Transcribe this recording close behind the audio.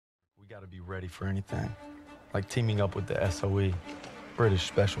gotta be ready for anything. Like teaming up with the SOE, British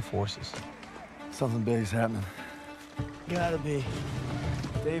Special Forces. Something big's happening. Gotta be.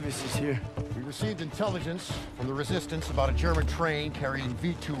 Davis is here. We received intelligence from the Resistance about a German train carrying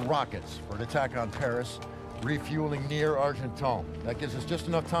V2 rockets for an attack on Paris, refueling near Argenton. That gives us just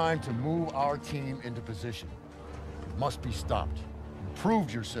enough time to move our team into position. It must be stopped. You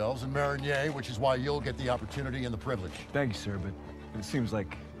proved yourselves in Marigny, which is why you'll get the opportunity and the privilege. Thank you, sir, but it seems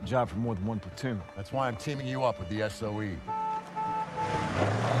like a job for more than one platoon. That's why I'm teaming you up with the SOE.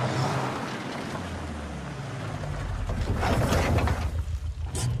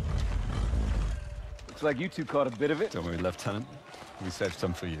 Looks like you two caught a bit of it. Don't worry, Lieutenant. We saved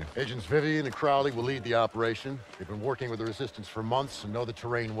some for you. Agents Vivian and Crowley will lead the operation. They've been working with the Resistance for months and know the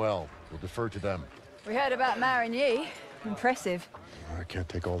terrain well. We'll defer to them. We heard about Marigny. Impressive. I can't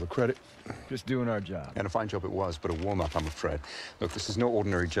take all the credit. Just doing our job. And a fine job it was, but a warm-up, I'm afraid. Look, this is no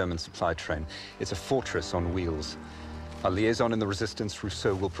ordinary German supply train. It's a fortress on wheels. Our liaison in the Resistance,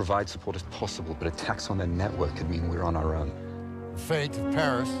 Rousseau, will provide support if possible, but attacks on their network could mean we're on our own. The fate of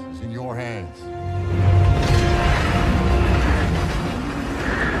Paris is in your hands.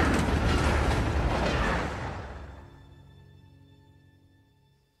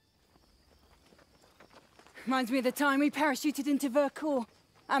 Reminds me of the time we parachuted into Vercors.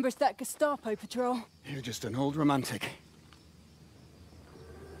 Ambushed that Gestapo patrol. You're just an old romantic.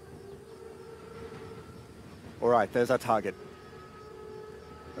 All right, there's our target.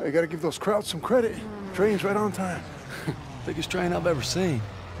 You gotta give those crowds some credit. Train's right on time. Biggest train I've ever seen.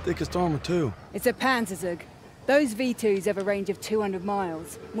 Thickest armor, too. It's a Panzerzug. Those V2s have a range of 200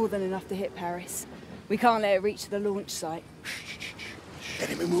 miles. More than enough to hit Paris. We can't let it reach the launch site.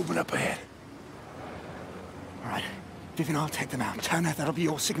 Enemy movement up ahead. All right, Vivian, I'll take them out. Turner, that'll be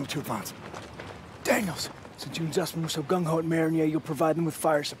your signal to advance. Daniels, since you and Zussman were so gung-ho at Marigny, you'll provide them with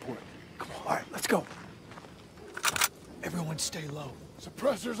fire support. Come on, all right, let's go. Everyone stay low.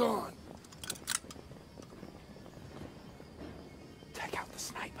 Suppressors on. Take out the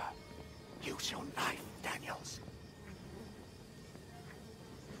sniper. Use your knife, Daniels.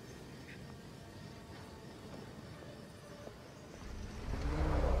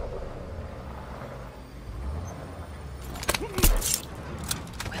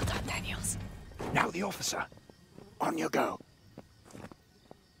 Well done, Daniels. Now the officer. On you go.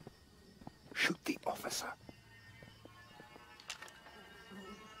 Shoot the officer.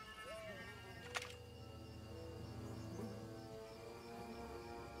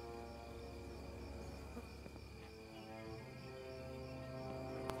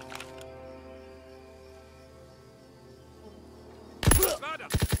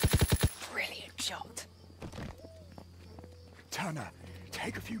 Brilliant shot. Turner,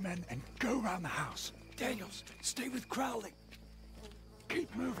 take a few men and go around the house. Daniels, stay with Crowley.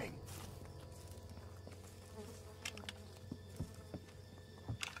 Keep moving.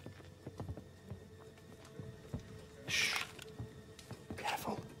 Shh.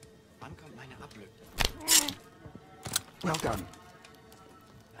 Careful. Well done.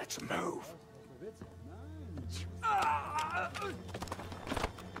 Let's move.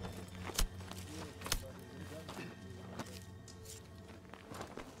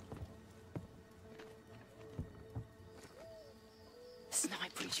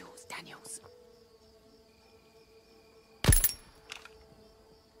 Sniper is yours, Daniels.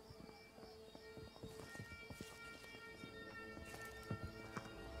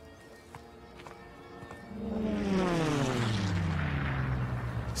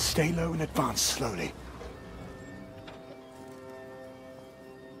 Stay low and advance slowly.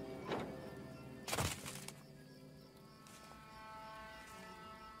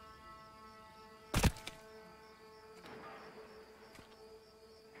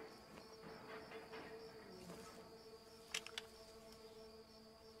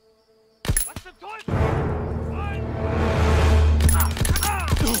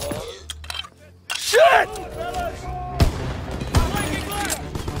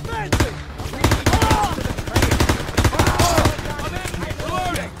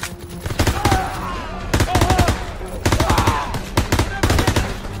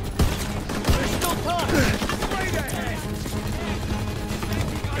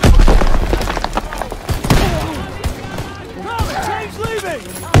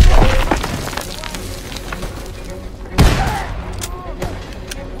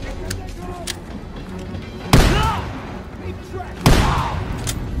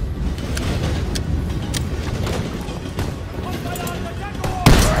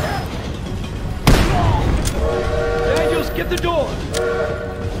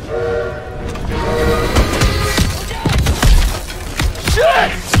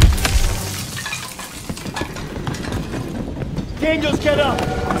 Daniels, get up!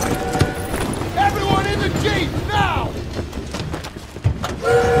 Everyone in the Jeep, now!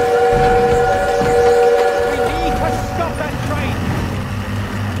 We need to stop that train!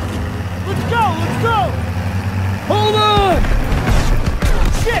 Let's go! Let's go! Hold on!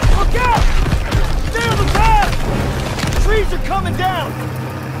 Shit! Look out! Stay on the path! Trees are coming down!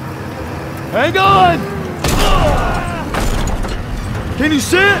 Hang on! Can you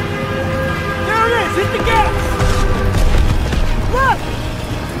see it? There it is! Hit the gas! Look!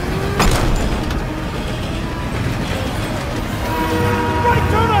 Right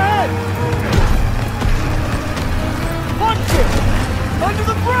turn ahead! Punch it! Under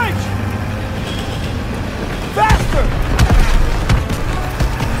the bridge! Faster!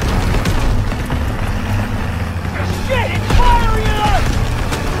 Shit! It's firing at us!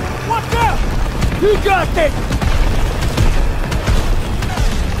 Watch out! You got this!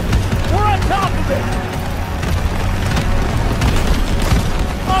 We're on top of it!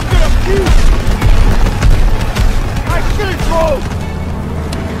 I'm gonna puke! I should've drove!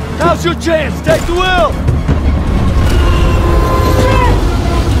 Now's your chance! Take the wheel! Shit!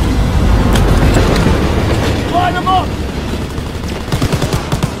 Line them up!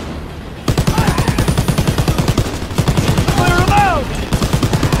 Clear them out!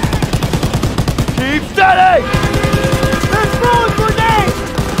 Keep steady! They're throwing grenades!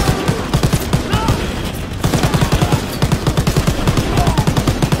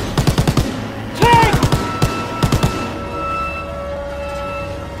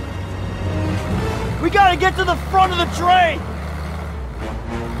 We gotta get to the front of the train!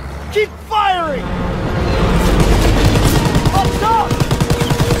 Keep firing! Up top!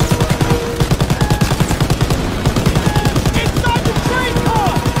 Inside the train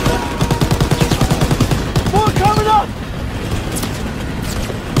car! More coming up!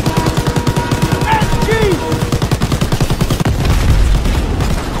 SG!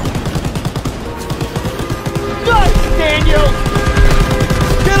 Nice, Daniel!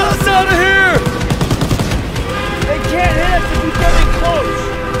 Get us out of here! They can't hit us if we get in close!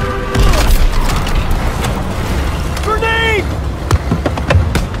 Grenade!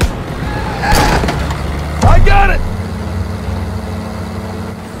 I got it!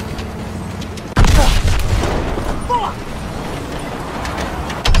 Fuck!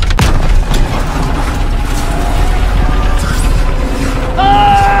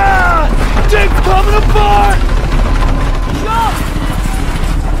 Ah! Thing's coming apart! Jump!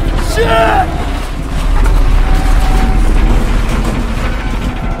 Shit!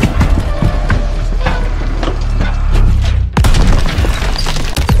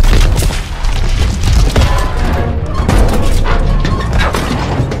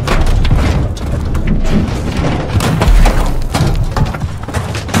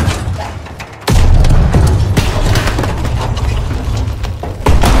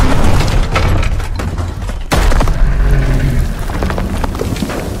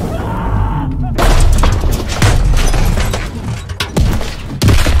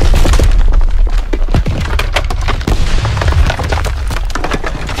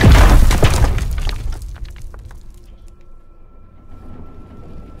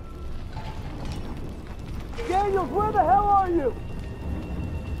 Daniels, where the hell are you?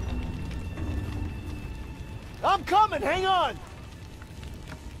 I'm coming, hang on!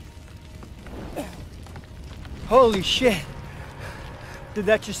 Holy shit. Did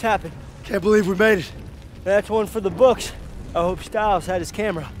that just happen? Can't believe we made it. That's one for the books. I hope Styles had his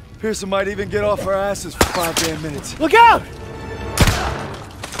camera. Pearson might even get off our asses for 5 damn minutes. Look out!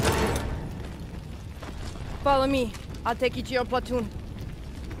 Follow me. I'll take you to your platoon.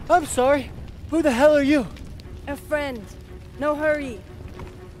 I'm sorry. Who the hell are you? A friend. No hurry.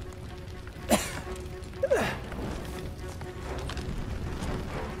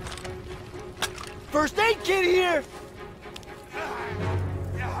 First aid kit here!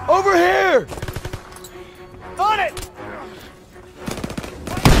 Over here! On it!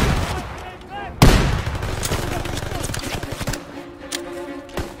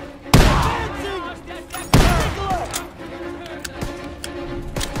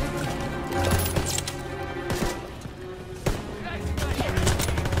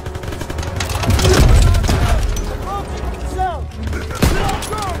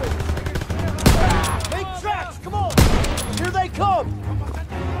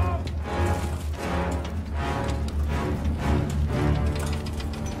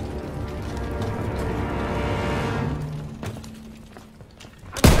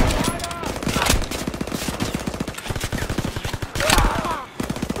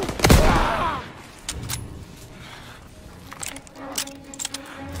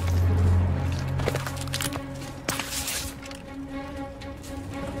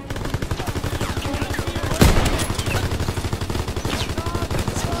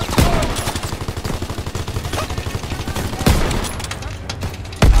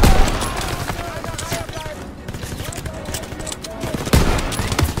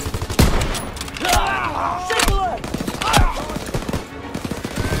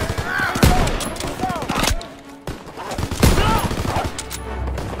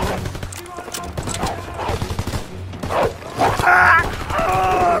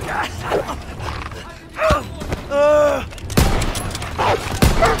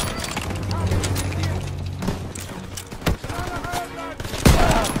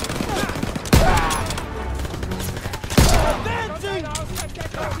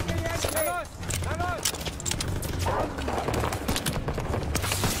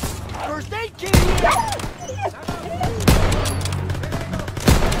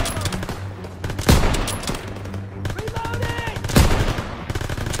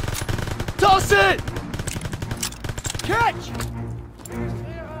 That's it! Catch!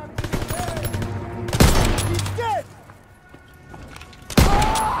 He's dead!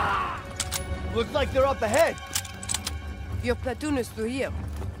 Ah! Looks like they're up ahead. Your platoon is through here.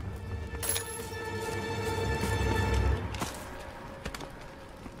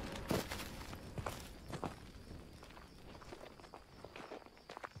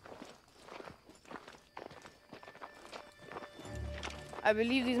 I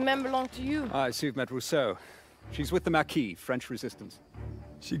believe these men belong to you. I see you've met Rousseau. She's with the Marquis, French resistance.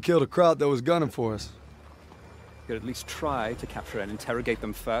 She killed a crowd that was gunning for us. You could at least try to capture and interrogate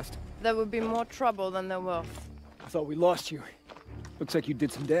them first. There would be more trouble than they're worth. I thought we lost you. Looks like you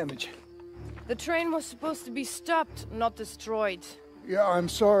did some damage. The train was supposed to be stopped, not destroyed. Yeah, I'm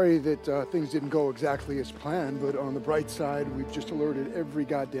sorry that things didn't go exactly as planned, but on the bright side, we've just alerted every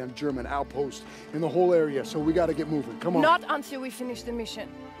goddamn German outpost in the whole area, so we gotta get moving. Come on. Not until we finish the mission.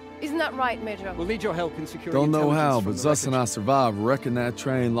 Isn't that right, Major? We'll need your help in securing Don't know intelligence how, from but the Zus and I wreckage. survived wrecking that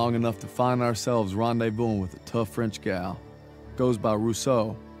train long enough to find ourselves rendezvousing with a tough French gal. Goes by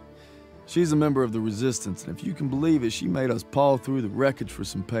Rousseau. She's a member of the Resistance, and if you can believe it, she made us paw through the wreckage for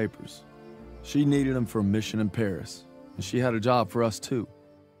some papers. She needed them for a mission in Paris, and she had a job for us too.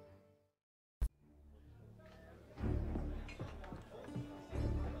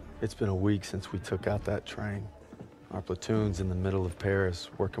 It's been a week since we took out that train. Our platoon's in the middle of Paris,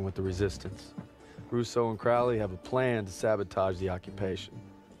 working with the Resistance. Rousseau and Crowley have a plan to sabotage the occupation,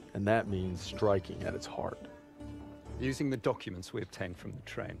 and that means striking at its heart. Using the documents we obtained from the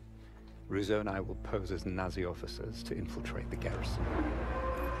train, Rousseau and I will pose as Nazi officers to infiltrate the garrison.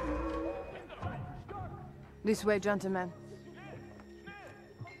 This way, gentlemen.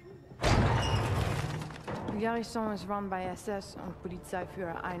 The garrison is run by SS and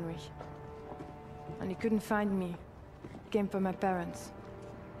Polizeiführer Heinrich. And he couldn't find me. Came for my parents.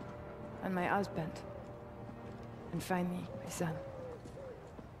 And my husband. And finally, my son.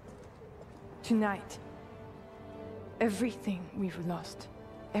 Tonight, everything we've lost,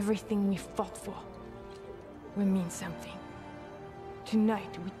 everything we fought for, will mean something.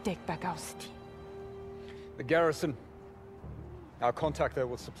 Tonight, we take back our city. The garrison. Our contact there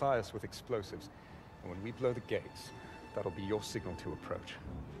will supply us with explosives. And when we blow the gates, that'll be your signal to approach.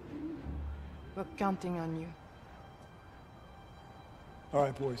 We're counting on you. All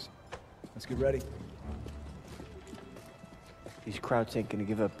right, boys. Let's get ready. These crowds ain't gonna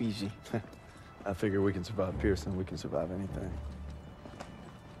give up easy. I figure we can survive Pearson, we can survive anything.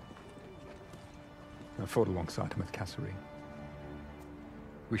 I fought alongside him at Kasserine.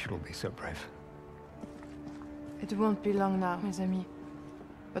 We should all be so brave. It won't be long now, mes amis.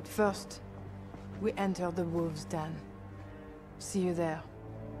 But first, we enter the Wolves' Den. See you there.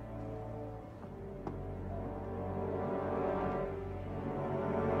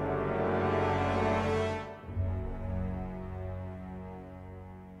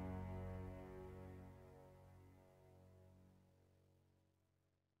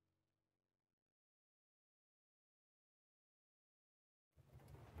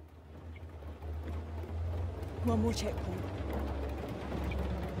 One more checkpoint.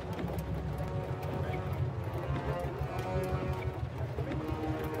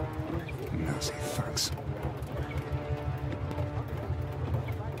 Nazi thugs.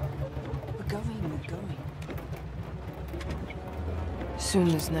 We're going. Soon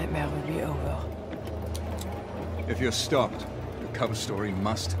this nightmare will be over. If you're stopped, the cover story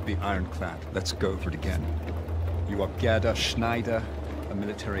must be ironclad. Let's go over it again. You are Gerda Schneider, a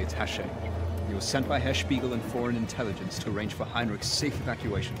military attaché. You were sent by Herr Spiegel and Foreign Intelligence to arrange for Heinrich's safe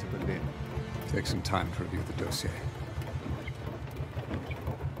evacuation to Berlin. Take some time to review the dossier.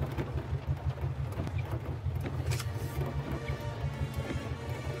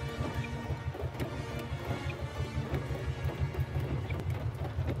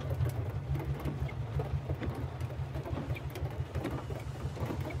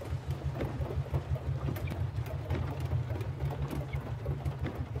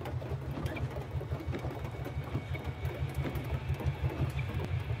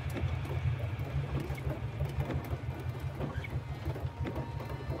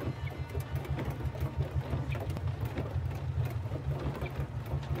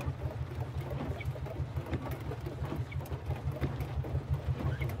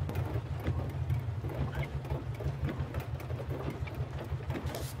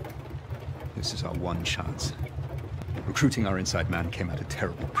 This is our one chance. Recruiting our inside man came at a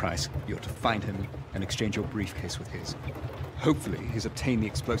terrible price. You're to find him and exchange your briefcase with his. Hopefully, he's obtained the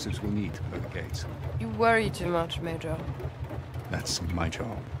explosives we'll need to blow the gates. You worry too much, Major. That's my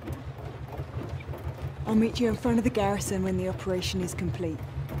job. I'll meet you in front of the garrison when the operation is complete.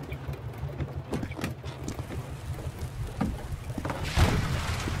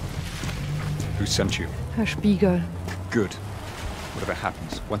 Who sent you? Herr Spiegel. Good. Whatever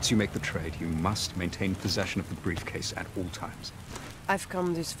happens, once you make the trade, you must maintain possession of the briefcase at all times. I've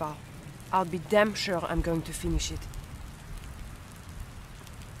come this far. I'll be damn sure I'm going to finish it.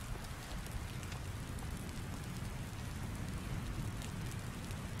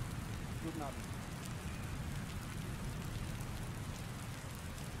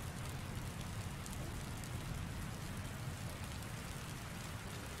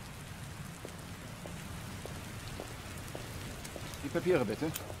 Die Papiere bitte.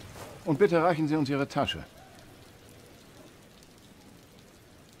 Und bitte reichen Sie uns Ihre Tasche.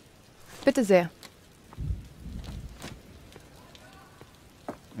 Bitte sehr.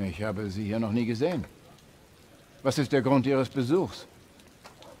 Ich habe Sie hier noch nie gesehen. Was ist der Grund Ihres Besuchs?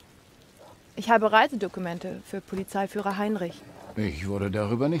 Ich habe Reisedokumente für Polizeiführer Heinrich. Ich wurde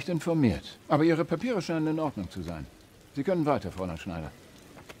darüber nicht informiert. Aber Ihre Papiere scheinen in Ordnung zu sein. Sie können weiter, Fräulein Schneider.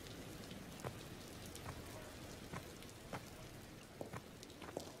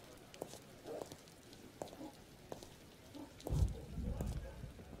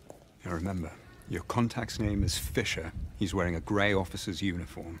 Now remember, your contact's name is Fisher. He's wearing a grey officer's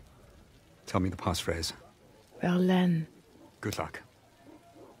uniform. Tell me the passphrase. Berlin. Good luck.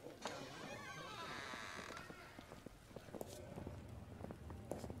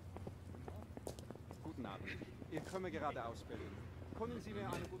 Guten Abend. Ich komme gerade aus Berlin. Können Sie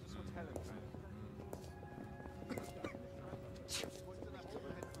mir ein gutes Hotel empfehlen?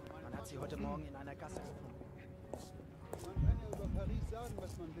 Man hat sie heute Morgen in einer Gasse gefunden.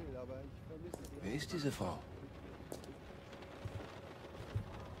 Wer ist diese Frau?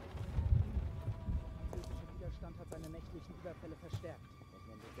 Widerstand hat seine nächtlichen Überfälle verstärkt. Muss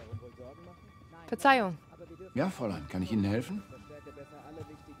man sich darum wohl Sorgen machen? Nein. Verzeihung. Ja, Fräulein, kann ich Ihnen helfen? Verstärke besser alle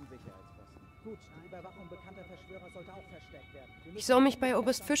wichtigen Sicherheitsposten. Gut, die Überwachung bekannter Verschwörer sollte auch verstärkt werden. Ich soll mich bei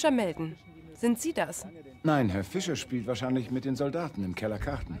Oberst Fischer melden. Sind Sie das? Nein, Herr Fischer spielt wahrscheinlich mit den Soldaten im Keller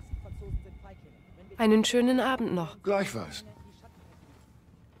Karten. Einen schönen Abend noch. Gleichfalls.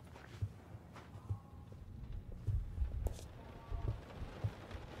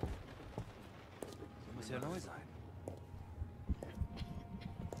 Muss ja neu sein.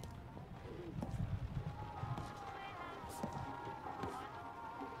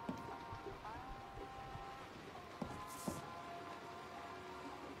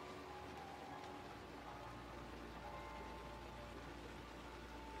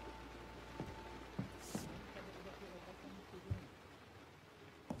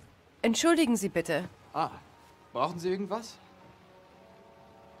 Entschuldigen Sie bitte. Ah, brauchen Sie irgendwas?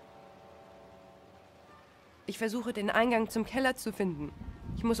 Ich versuche, den Eingang zum Keller zu finden.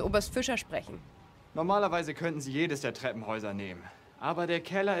 Ich muss Oberst Fischer sprechen. Normalerweise könnten Sie jedes der Treppenhäuser nehmen. Aber der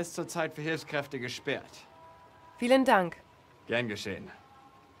Keller ist zurzeit für Hilfskräfte gesperrt. Vielen Dank. Gern geschehen.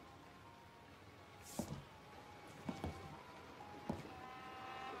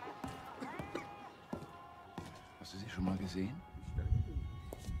 Hast du sie schon mal gesehen?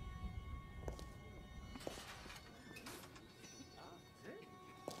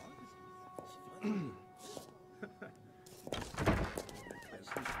 Endlich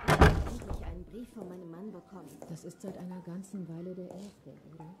einen Brief von meinem Mann bekommen. Das ist seit einer ganzen Weile der erste,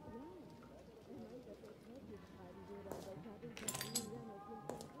 oder?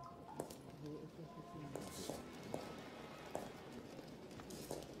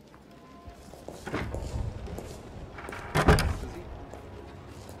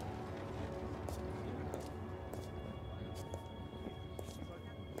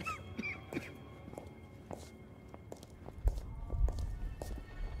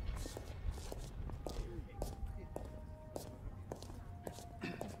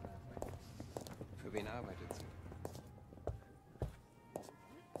 Für wen arbeitet sie?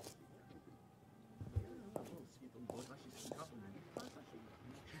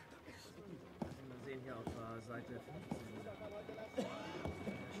 Wir sehen hier auf Seite 15.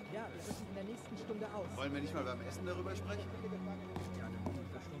 Ja, wir rücken in der nächsten Stunde aus. Wollen wir nicht mal beim Essen darüber sprechen? Ja,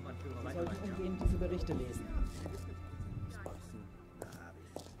 der Sturmbannführer sollten umgehend diese Berichte lesen.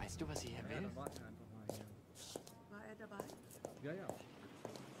 Weißt du, was sie hier will? War er dabei? Ja, ja.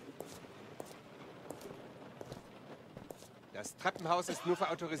 Das Treppenhaus ist nur für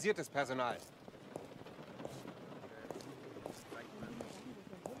autorisiertes Personal.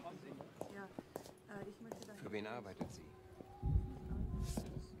 Für wen arbeitet sie?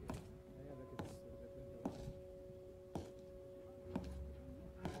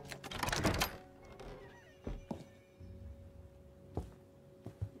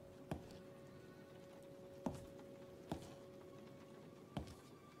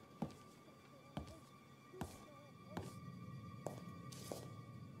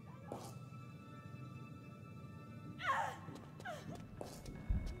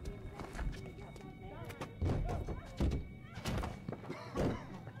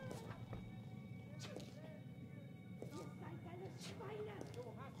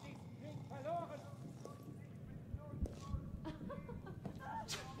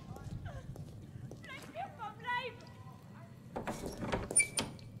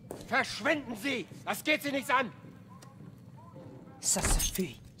 Verschwinden Sie! Das geht Sie nichts an! Ça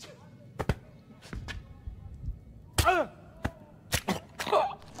suffit.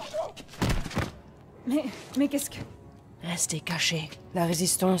 Mais qu'est-ce que... Restez cachés. La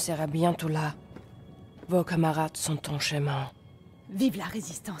résistance sera bientôt là. Vos camarades sont en chemin. Vive la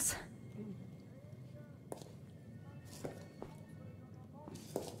résistance.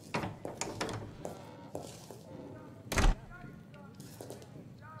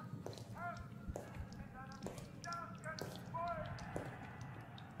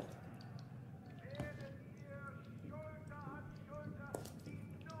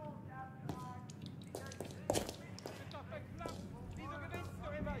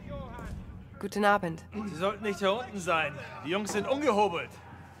 Guten Abend. Sie sollten nicht hier unten sein. Die Jungs sind ungehobelt.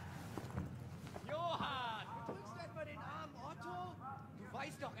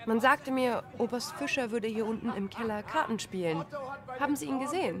 Man sagte mir, Oberst Fischer würde hier unten im Keller Karten spielen. Haben Sie ihn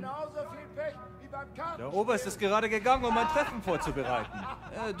gesehen? Der Oberst ist gerade gegangen, um ein Treffen vorzubereiten.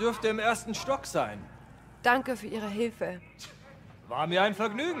 Er dürfte im 1. Stock sein. Danke für Ihre Hilfe. War mir ein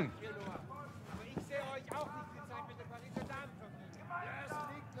Vergnügen.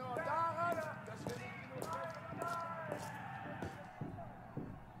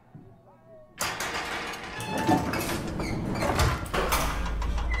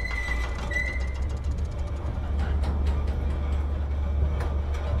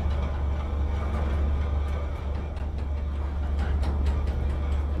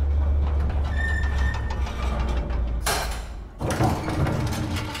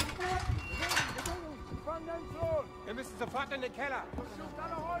 Wir müssen sofort in den Keller.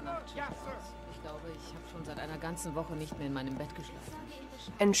 Ja, Sir. Ich glaube, ich habe schon seit einer ganzen Woche nicht mehr in meinem Bett geschlafen.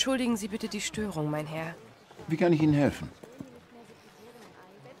 Entschuldigen Sie bitte die Störung, mein Herr. Wie kann ich Ihnen helfen?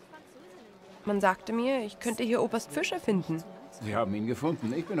 Man sagte mir, ich könnte hier Oberst Fischer finden. Sie haben ihn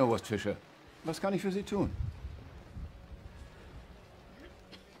gefunden. Ich bin Oberst Fischer. Was kann ich für Sie tun?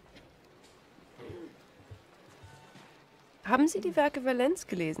 Haben Sie die Werke Valenz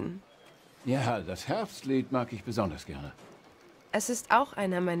gelesen? Ja, das Herbstlied mag ich besonders gerne. Es ist auch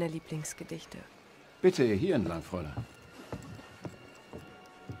einer meiner Lieblingsgedichte. Bitte hier entlang, Fräulein.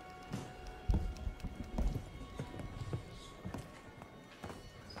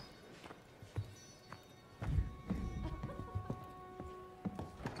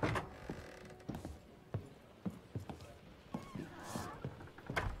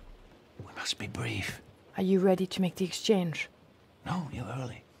 We must be brief. Are you ready to make the exchange? No, you're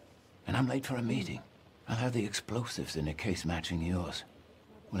early. And I'm late for a meeting. I'll have the explosives in a case matching yours.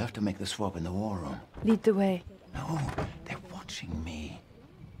 We'll have to make the swap in the war room. Lead the way. No, they're watching me.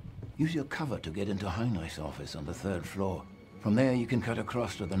 Use your cover to get into Heinrich's office on the 3rd floor. From there, you can cut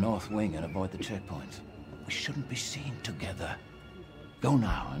across to the north wing and avoid the checkpoints. We shouldn't be seen together. Go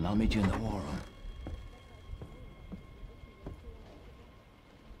now, and I'll meet you in the war room.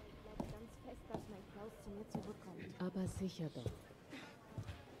 Aber sicher doch.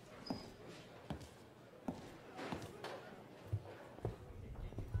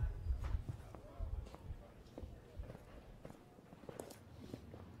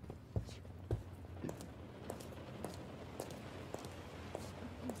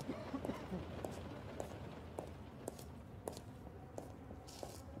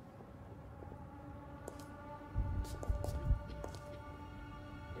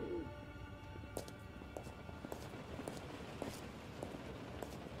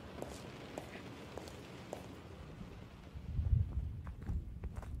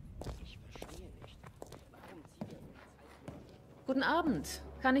 Guten Abend.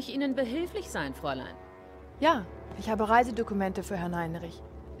 Kann ich Ihnen behilflich sein, Fräulein? Ja, ich habe Reisedokumente für Herrn Heinrich.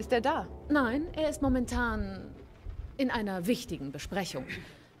 Ist er da? Nein, er ist momentan in einer wichtigen Besprechung.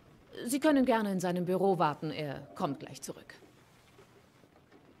 Sie können gerne in seinem Büro warten, er kommt gleich zurück.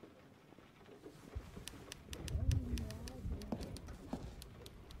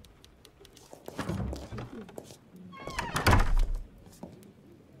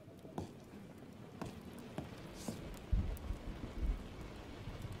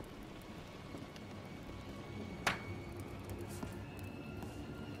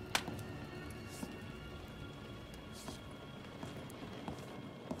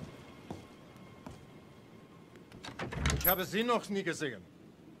 Ich habe Sie noch nie gesehen.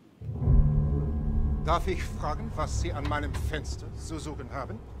 Darf ich fragen, was Sie an meinem Fenster zu suchen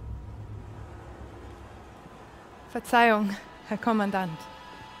haben? Verzeihung, Herr Kommandant.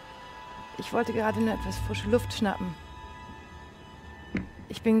 Ich wollte gerade nur etwas frische Luft schnappen.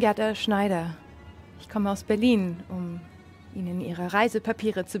 Ich bin Gerda Schneider. Ich komme aus Berlin, um Ihnen Ihre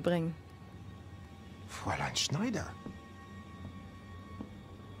Reisepapiere zu bringen. Fräulein Schneider?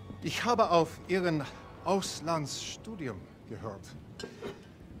 Ich habe auf Ihren Auslandsstudium gehört.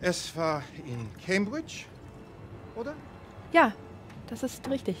 Es war in Cambridge, oder? Ja, das ist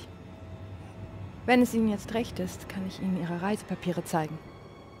richtig. Wenn es Ihnen jetzt recht ist, kann ich Ihnen Ihre Reisepapiere zeigen.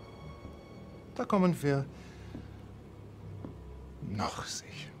 Da kommen wir noch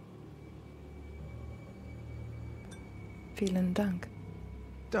sicher. Vielen Dank.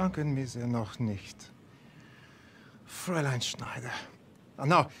 Danken mir sehr noch nicht. Fräulein Schneider.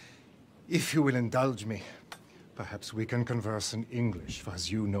 Now, if you will indulge me, perhaps we can converse in English, for as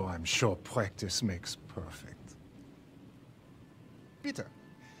you know, I'm sure practice makes perfect. Bitte.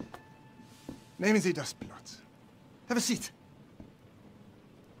 Nehmen Sie das Blatt. Have a seat.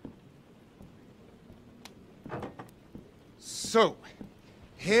 So,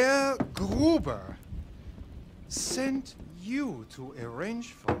 Herr Gruber sent you to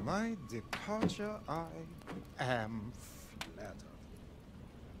arrange for my departure. I am flattered.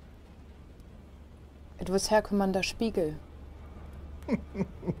 It was Herr Commander Spiegel.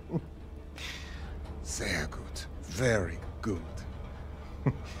 Sehr gut. Very good.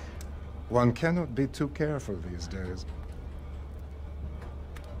 One cannot be too careful these days.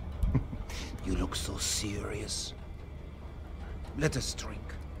 You look so serious. Let us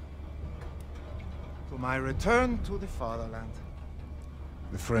drink. To my return to the fatherland.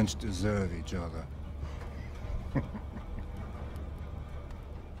 The French deserve each other.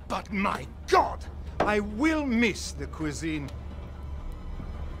 But my God! I will miss the cuisine.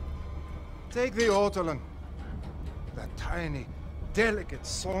 Take the ortolan. That tiny, delicate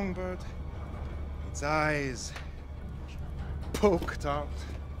songbird. Its eyes poked out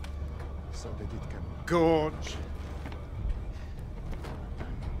so that it can gorge.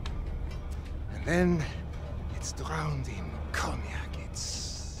 And then it's drowned in cognac.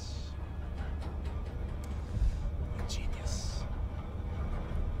 It's ingenious.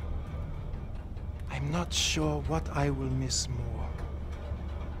 I'm not sure what I will miss more.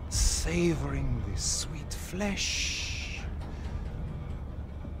 Savoring the sweet flesh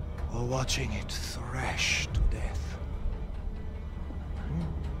or watching it thrash to death.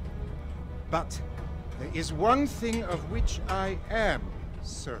 But there is one thing of which I am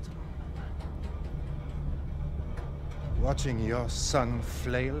certain. Watching your son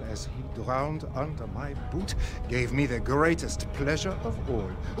flail as he drowned under my boot gave me the greatest pleasure of all.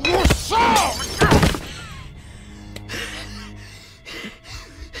 Rousseau!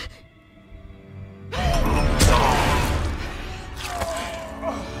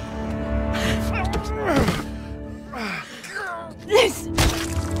 This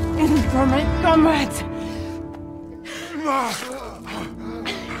isn't for my comrades.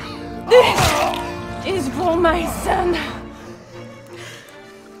 This is for my son.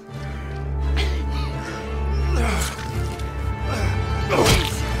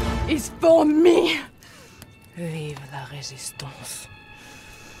 This is for me. Vive la résistance.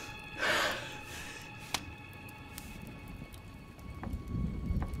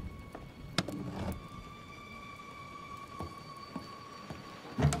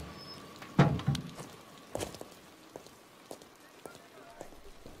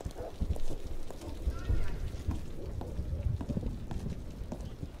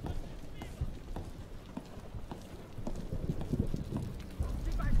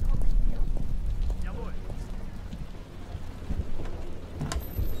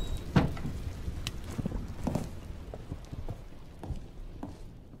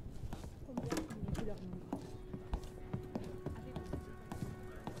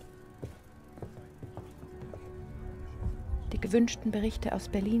 Die gewünschten Berichte aus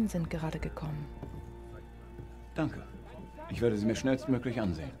Berlin sind gerade gekommen. Danke. Ich werde sie mir schnellstmöglich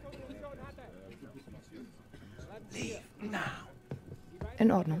ansehen. Leave now.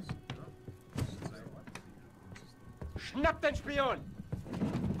 In Ordnung. Schnappt den Spion!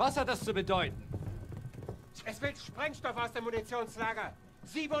 Was hat das zu bedeuten? Es will Sprengstoff aus dem Munitionslager.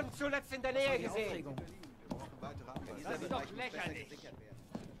 Sie wurden zuletzt in der Nähe gesehen. Das ist doch lächerlich.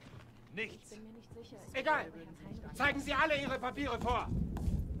 Nichts. Egal. Zeigen Sie alle Ihre Papiere vor.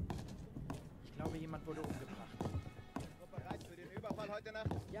 Ich glaube, jemand wurde umgebracht. Bereit für den Überfall heute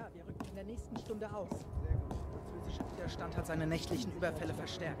Nacht? Ja, wir rücken in der nächsten Stunde aus. Der französische Widerstand hat seine nächtlichen Überfälle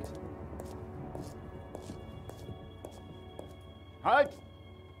verstärkt. Halt!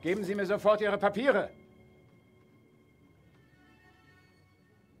 Geben Sie mir sofort Ihre Papiere!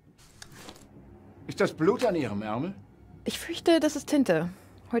 Ist das Blut an Ihrem Ärmel? Ich fürchte, das ist Tinte.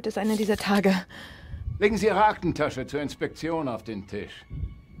 Heute ist einer dieser Tage. Legen Sie Ihre Aktentasche zur Inspektion auf den Tisch.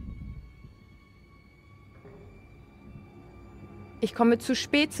 Ich komme zu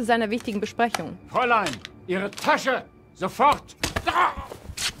spät zu seiner wichtigen Besprechung. Fräulein, Ihre Tasche! Sofort!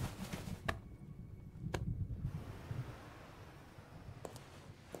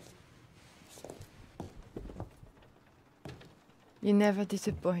 You never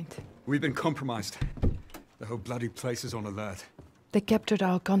disappoint. We've been compromised. The whole bloody place is on alert. They captured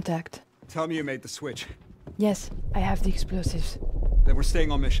our contact. Tell me you made the switch. Yes, I have the explosives. Then we're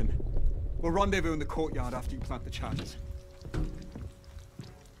staying on mission. We'll rendezvous in the courtyard after you plant the charges.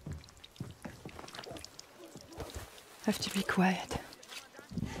 Have to be quiet.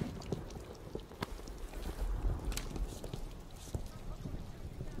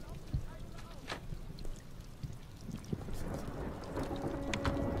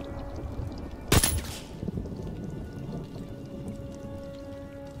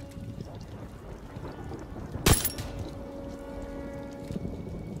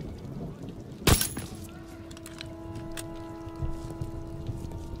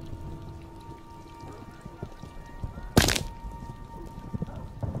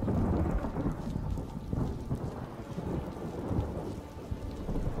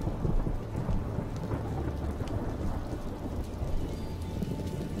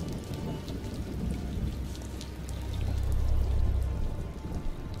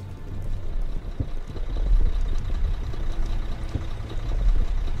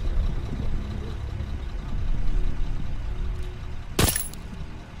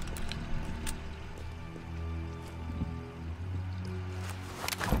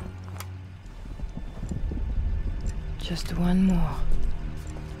 Just one more.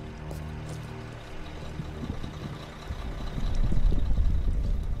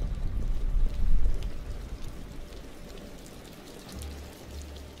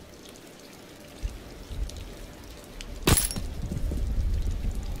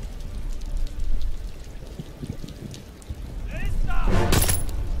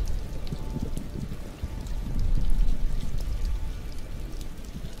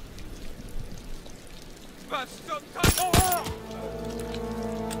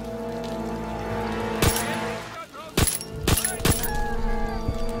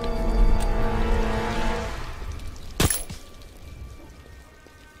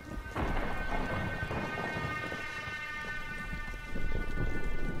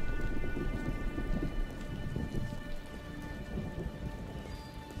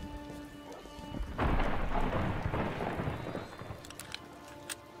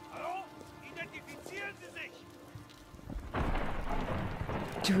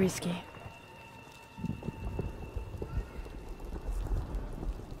 Too risky.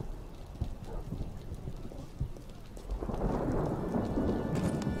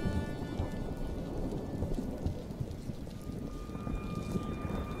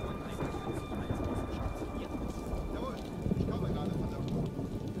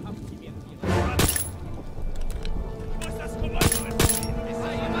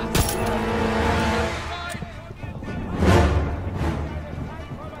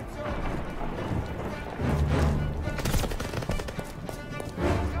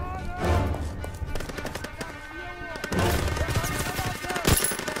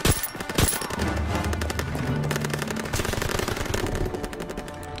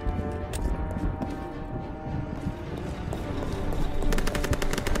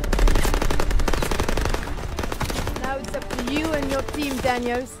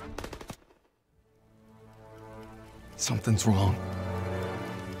 Daniels. Something's wrong.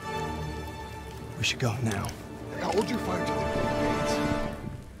 We should go now. Hey, hold your fire till the gates.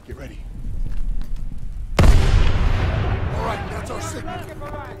 Get ready. All right, that's our signal. Let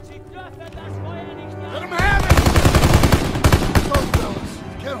them have it! Go, fellas.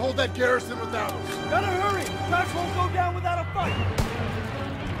 You can't hold that garrison without us. Gotta hurry! Trash won't go down without a fight!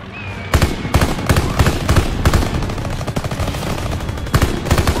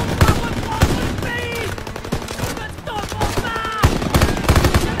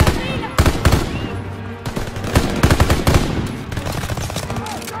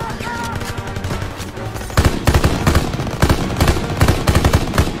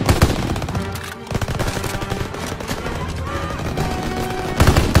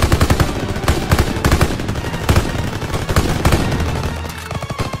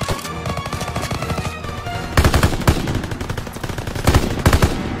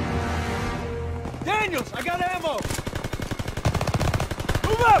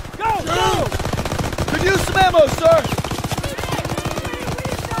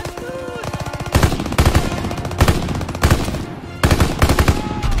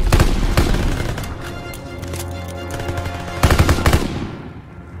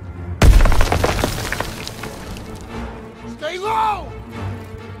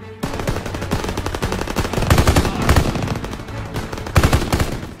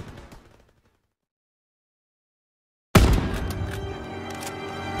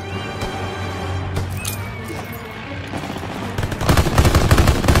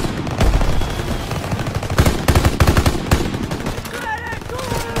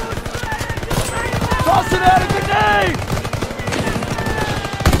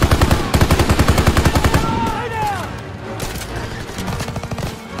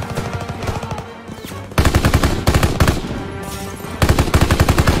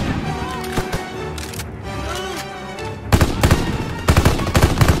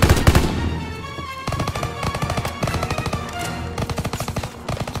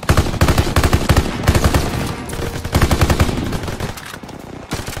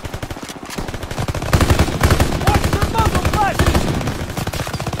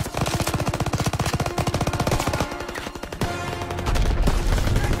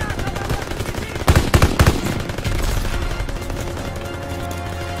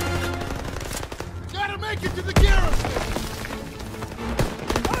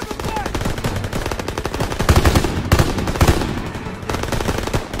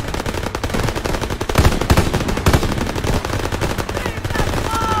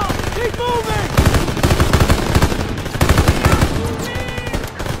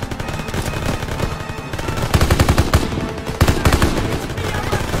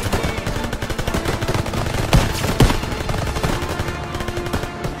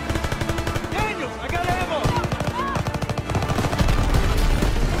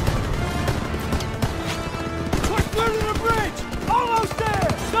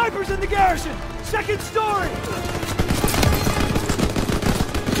 in the garrison! Second story!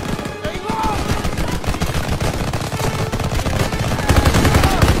 Stay low!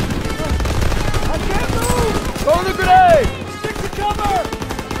 I can't move! Throw the grenade! Stick to cover!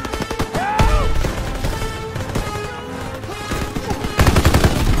 Help!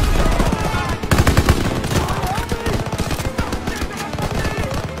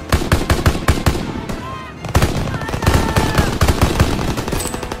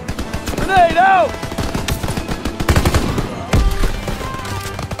 Grenade out!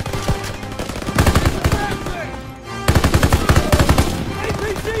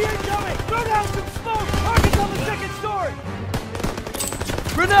 APC incoming! Throw down some smoke! Target's on the second story!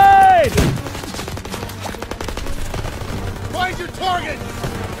 Grenade! Find your target!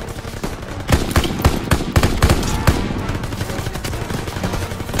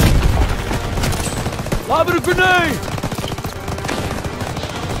 Lob it a grenade!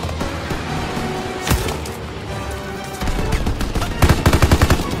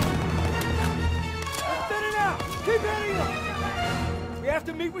 Thin it out! Keep heading up! We have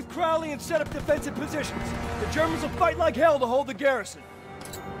to meet with Crowley and set up defensive positions. The Germans will fight like hell to hold the garrison.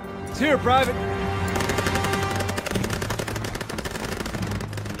 It's here, Private.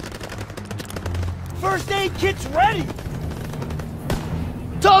 First aid kit's ready!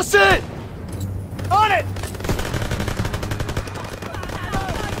 Toss it! On it!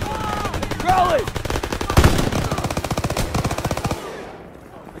 Crowley!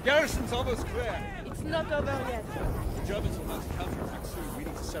 The garrison's almost clear. It's not over yet. The Germans will mount a counterattack soon. We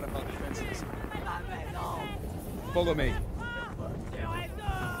need to set up our defenses. Follow me.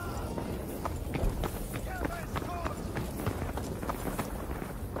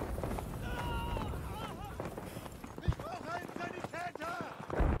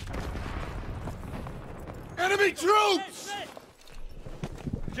 Enemy troops!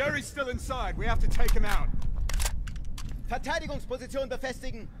 Jerry's still inside. We have to take him out. Verteidigungsposition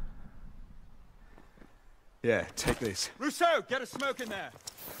befestigen. Yeah, take this. Rousseau, get a smoke in there.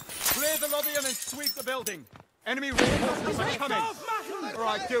 Clear the lobby and then sweep the building. Enemy reinforcements are coming. All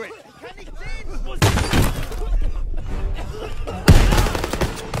right, do it.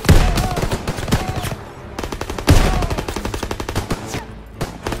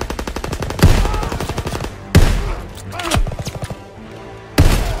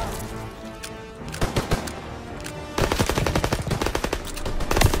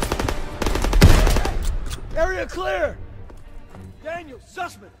 Area clear! Daniel,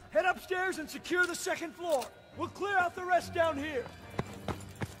 Sussman, head upstairs and secure the second floor. We'll clear out the rest down here.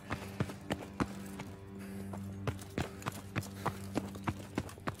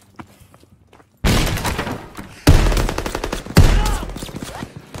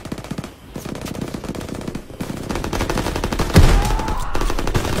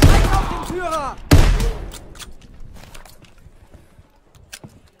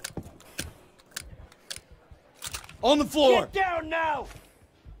 On the floor! Get down now!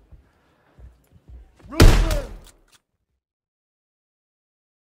 Room clear!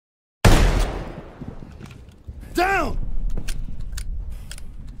 Down!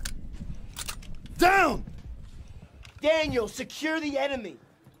 Down! Daniel, secure the enemy.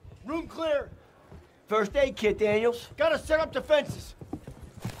 Room clear. First aid kit, Daniels. Gotta set up defenses.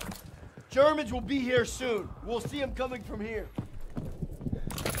 Germans will be here soon. We'll see them coming from here.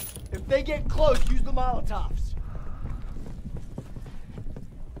 If they get close, use the Molotovs.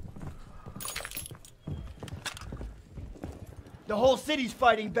 The whole city's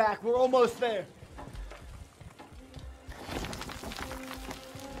fighting back. We're almost there.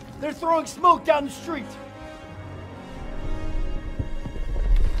 They're throwing smoke down the street.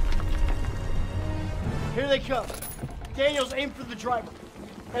 Here they come. Daniels, aim for the driver.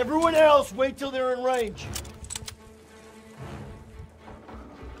 Everyone else, wait till they're in range.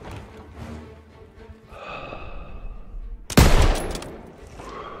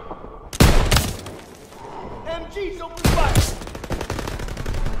 MGs, open fire!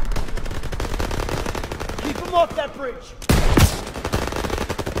 Keep them off that bridge!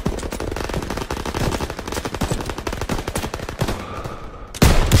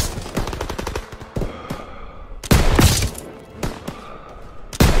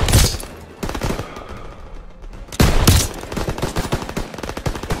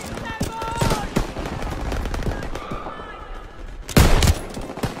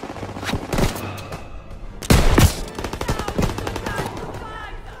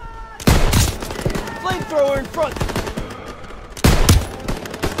 Flamethrower in front!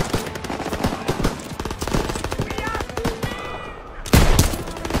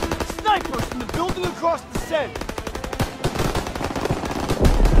 Snipers from the building across the Seine!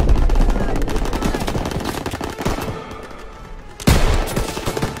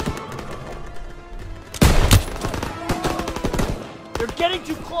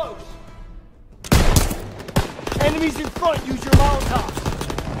 Enemies in front, use your Molotov.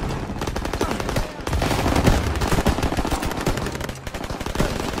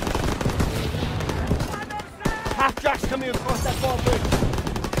 Half-track's coming across that ball bridge.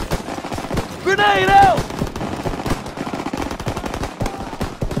 Grenade out!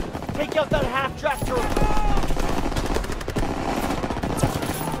 Take out that half-track turret.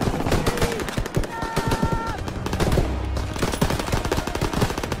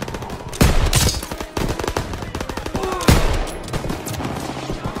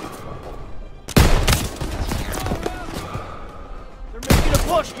 They're making a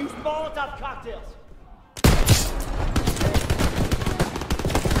push. Use Molotov cocktails.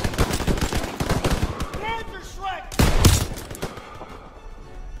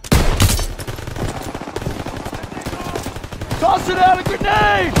 Tossing out a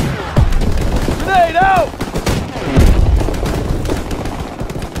grenade! Grenade out!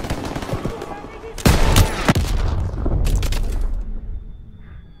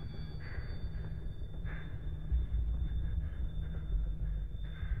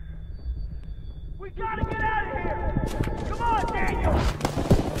 We gotta get out of here! Come on, Daniel!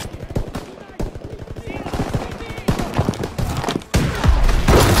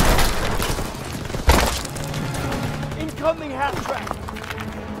 Incoming half-track!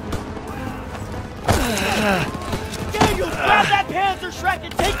 Daniel, grab that Panzer Shrek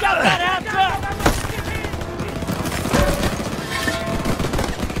and take out that half-track!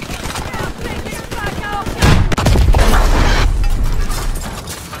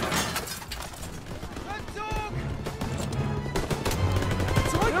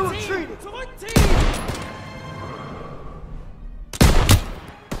 They're retreating!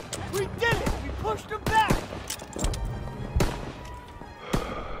 We did it! We pushed them back!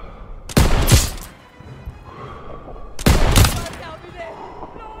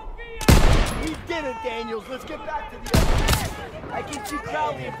 We did it, Daniels. Let's get back to the other. I can see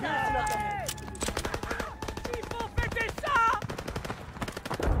Crowley and Pearson up ahead.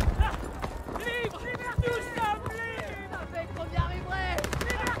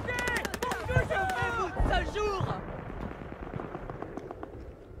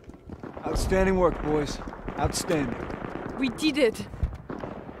 Outstanding work, boys. Outstanding. We did it.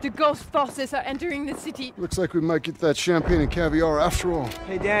 The ghost forces are entering the city. Looks like we might get that champagne and caviar after all.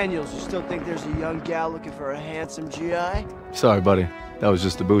 Hey, Daniels, you still think there's a young gal looking for a handsome GI? Sorry, buddy. That was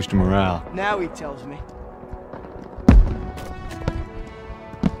just to boost your morale. Now he tells me.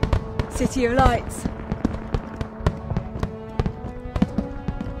 City of Lights.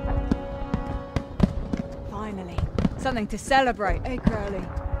 Finally. Something to celebrate, eh, Crowley?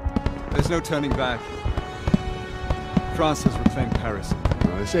 There's no turning back. France has reclaimed Paris.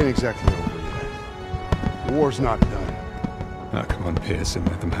 No, this ain't exactly over yet. The war's not done. Now, come on, Pearson,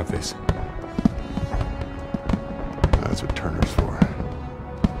 let them have this. That's what Turner's for.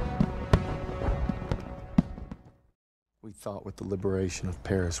 We thought with the liberation of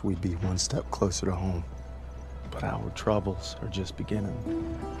Paris, we'd be one step closer to home. But our troubles are just beginning.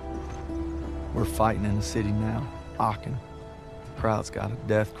 We're fighting in the city now, Aachen. The crowd's got a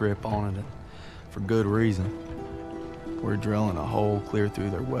death grip on it, and for good reason. We're drilling a hole clear through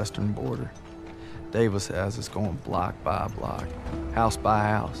their western border. Davis has us going block by block, house by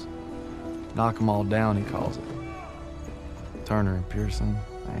house. Knock them all down, he calls it. Turner and Pearson,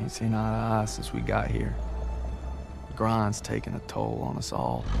 I ain't seen eye to eye since we got here. The grind's taking a toll on us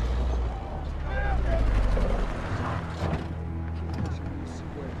all.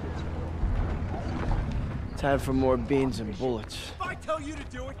 Time for more beans and bullets. If I tell you to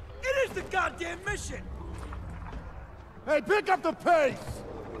do it, it is the goddamn mission! Hey, pick up the pace!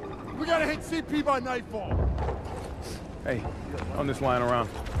 We gotta hit CP by nightfall. Hey, I'm just lying around.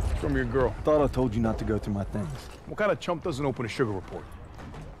 Show me your girl. Thought I told you not to go through my things. What kind of chump doesn't open a sugar report?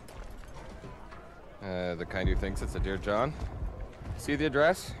 The kind who thinks it's a Dear John. See the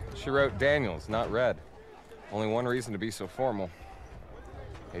address? She wrote Daniels, not Red. Only one reason to be so formal.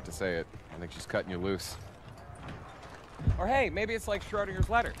 Hate to say it, I think she's cutting you loose. Or hey, maybe it's like Schrodinger's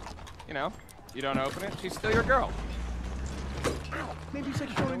letter. You know, you don't open it, she's still your girl. Maybe it's like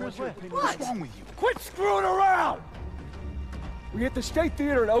Schrodinger's letter. What's wrong with you? Quit screwing around! We hit the State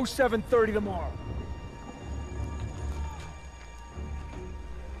Theater at 07:30 tomorrow.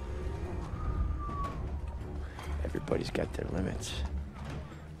 Everybody's got their limits.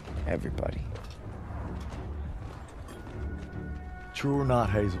 Everybody. True or not,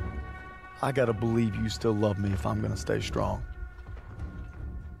 Hazel, I gotta believe you still love me if I'm gonna stay strong.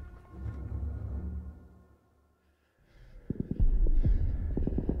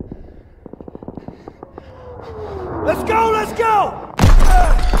 Let's go! Let's go!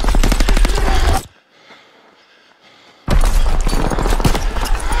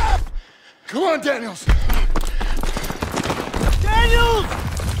 Come on, Daniels! Daniels!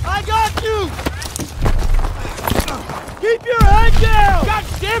 I got you! Keep your head down! God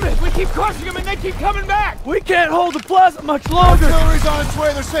damn it! We keep crushing them and they keep coming back! We can't hold the plaza much longer! Artillery's on its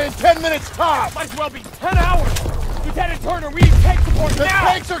way, they're saying 10 minutes top! Might as well be 10 hours! Lieutenant Turner, we need tank support The now!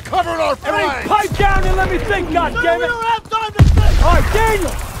 tanks are covering our flanks! Pipe down and let me think, goddammit! We don't have time to think! Alright,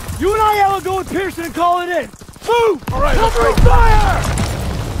 Daniel! You and I will go with Pearson and call it in! Move! Alright, covering fire!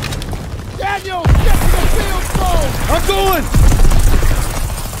 Daniel, get to the field zone! I'm going!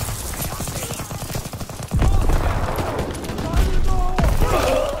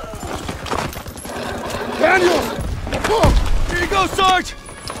 Daniels! Here you go, Sarge!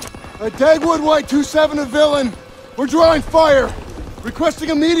 WWII 27 a villain. We're drawing fire. Requesting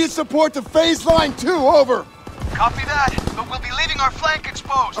immediate support to phase line 2, over. Copy that, but we'll be leaving our flank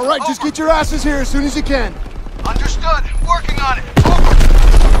exposed. All right, just get your asses here as soon as you can. Understood. Working on it. Over.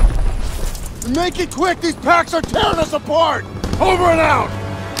 Make it quick, these packs are tearing us apart! Over and out!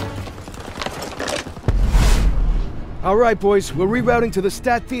 All right, boys, we're rerouting to the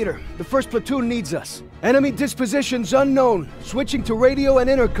Stat Theater. The first platoon needs us. Enemy dispositions unknown. Switching to radio and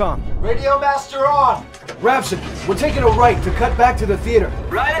intercom. Radio master on. Rapson, we're taking a right to cut back to the theater.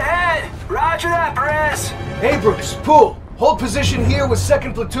 Right ahead. Roger that, Perez. Abrams, Poole, hold position here with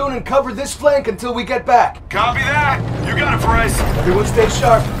 2nd platoon and cover this flank until we get back. Copy that. You got it, Perez. Everyone stay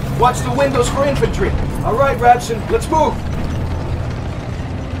sharp. Watch the windows for infantry. All right, Rapson, let's move.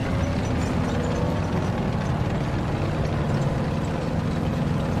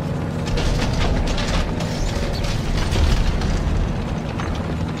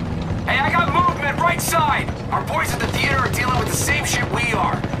 Hey, I got movement right side. Our boys at the theater are dealing with the same shit we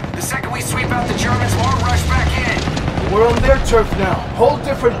are. The second we sweep out the Germans, we'll rush back in. We're on their turf now. Whole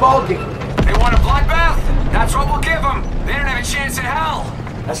different ballgame. They want a bloodbath? That's what we'll give them. They don't have a chance in hell.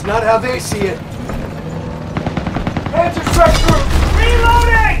 That's not how they see it. Hands are strike group.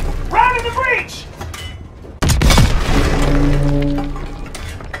 Reloading! Rounding the breach!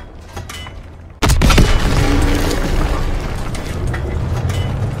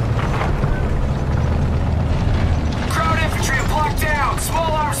 Crowd infantry are blocked down.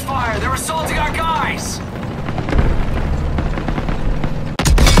 Small arms fire. They're assaulting our guys.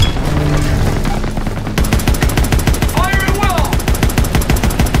 Fire at will!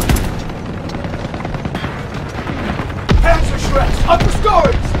 Hands are shreds. Upper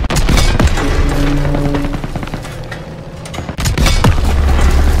stories.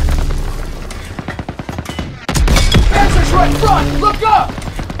 Hands are shreds front. Look up.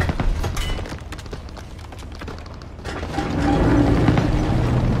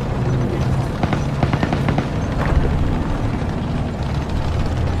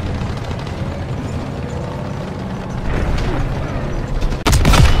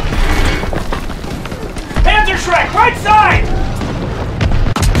 Panzer Shrek, right side!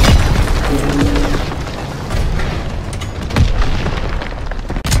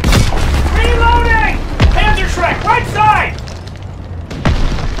 Reloading! Panzer Shrek, right side!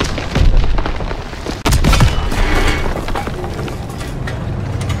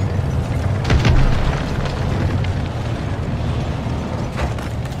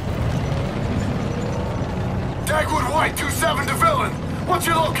 WWII 27 to villain. What's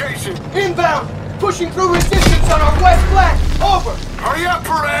your location? Inbound. Pushing through resistance on our west flank. Over. Hurry up,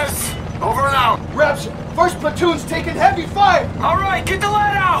 Perez! Over and out. Rapson, 1st platoon's taking heavy fire. All right, get the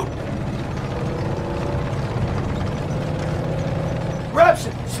lead out!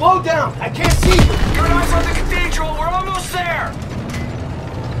 Rapson, slow down. I can't see you. Good eyes on the cathedral. We're almost there.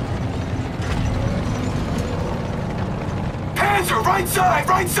 Panzer, right side,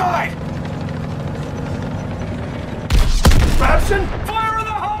 right side! Rapson? Fire in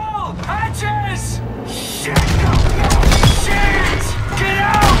the hole! Hatches! Shit! No! Shit! Get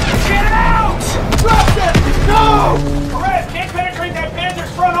out! Get out! Rapson! No! Perez, can't penetrate that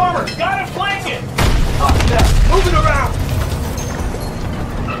Panzer's front armor. Gotta flank it! Fuck that! Move it around!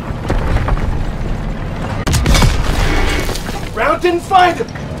 Round didn't find him!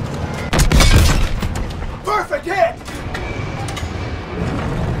 Perfect hit!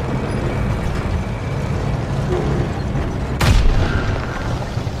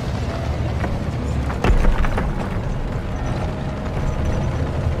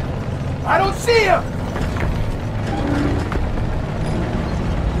 I don't see him!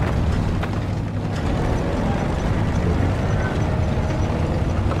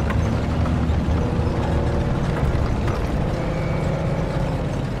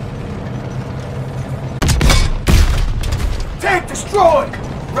 Tank destroyed!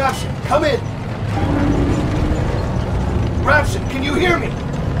 Rapson, come in! Rapson, can you hear me?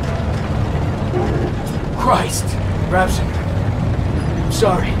 Christ! Rabson, I'm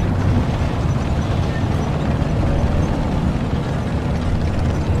sorry.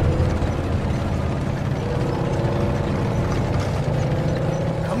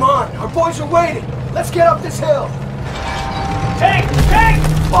 Come on, our boys are waiting. Let's get up this hill. Tank! Tank!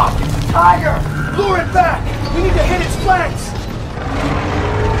 Fuck, it's a tiger! Lure it back! We need to hit its flanks!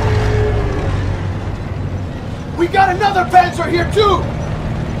 We got another Panzer here too!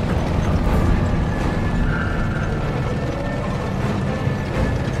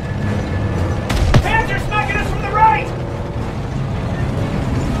 Panzer's smacking us from the right!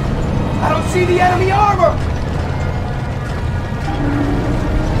 I don't see the enemy armor!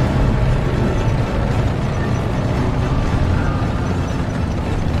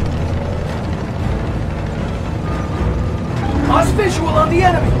 Lost visual on the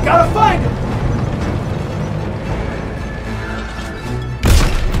enemy! Gotta find him!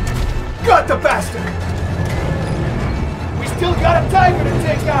 Got the bastard! We still got a tiger to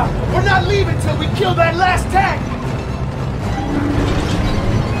take out! We're not leaving till we kill that last tank!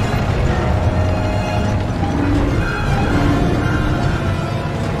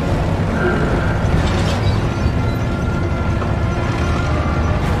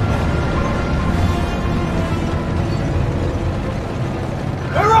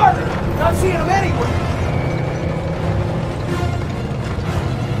 Where are they? Not seeing them anywhere!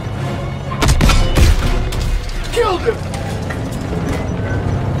 Killed him!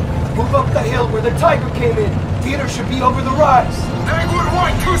 Move up the hill where the tiger came in. Theater should be over the rise. Dagwood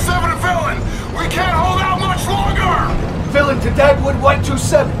White 27 villain! We can't hold out much longer! Villain to Dagwood White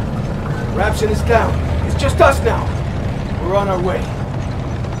 27. Rabson is down. It's just us now. We're on our way.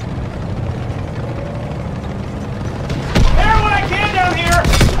 Air what I can down here!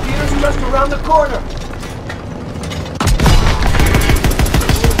 Theater's just around the corner.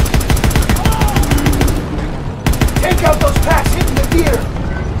 Take out those packs hitting the theater!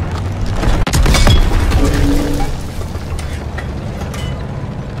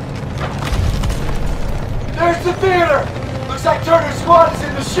 There's the theater! Looks like Turner's squad is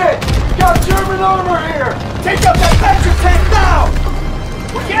in the shit! We got German armor here! Take out that Panzer tank now!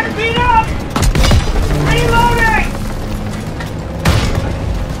 We're getting beat up! Reloading!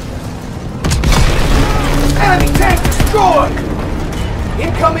 Enemy tank destroyed!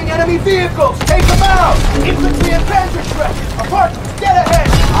 Incoming enemy vehicles! Take them out! Infantry and Panzerschreck! Apartments, get ahead!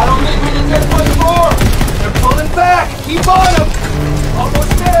 I don't think we can get much more! They're pulling back! Keep on them!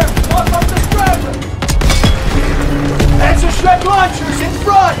 Almost there! Walk up the straggler! Panzerschreck launchers in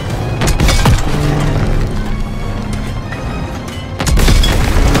front!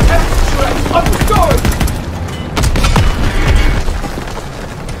 Panzerschreck up the storage!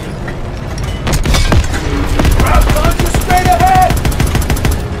 Ground launchers straight ahead!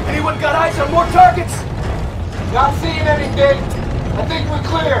 Anyone got eyes on more targets? Not seeing anything. I think we're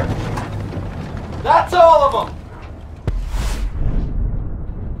clear. That's all of them.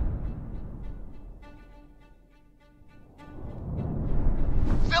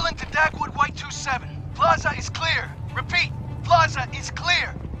 Villain to Dagwood White 27. Plaza is clear. Repeat, Plaza is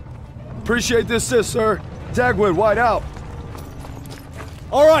clear. Appreciate the assist, sir. Dagwood White out.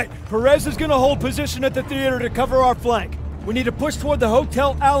 All right, Perez is gonna hold position at the theater to cover our flank. We need to push toward the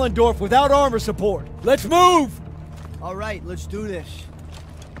Hotel Allendorf without armor support. Let's move! All right, let's do this.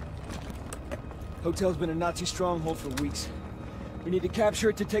 Hotel's been a Nazi stronghold for weeks. We need to capture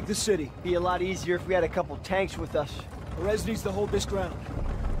it to take the city. Be a lot easier if we had a couple tanks with us. Perez needs to hold this ground.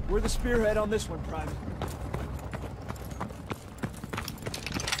 We're the spearhead on this one, Private.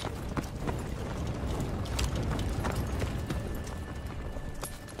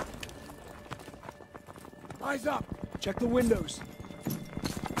 Eyes up! Check the windows.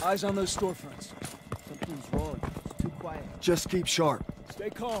 Eyes on those storefronts. Something's wrong. It's too quiet. Just keep sharp.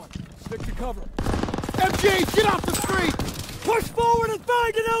 Stay calm. Stick to cover. MG, get off the street! Push forward and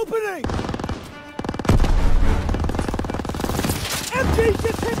find an opening! MG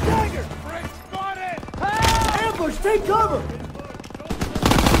just hit Tiger! Frank spotted! Hey! Ambush, take cover!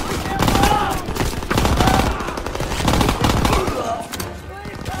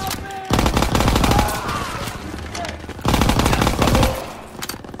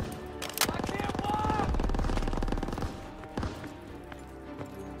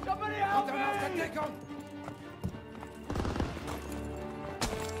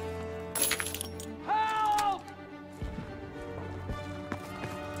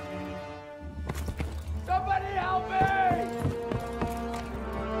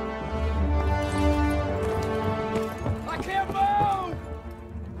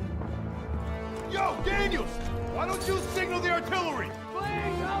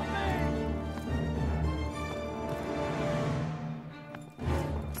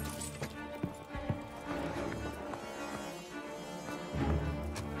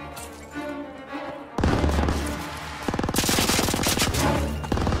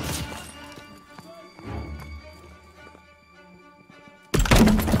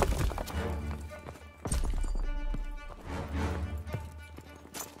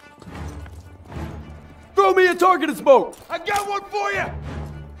 targeted smoke! I got one for you!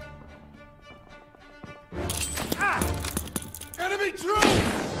 Ah! Enemy troops!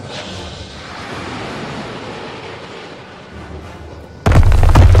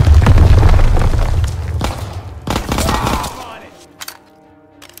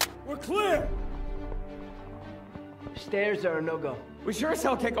 We're clear! Stairs are a no-go. We sure as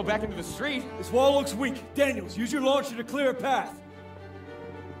hell can't go back into the street. This wall looks weak. Daniels, use your launcher to clear a path.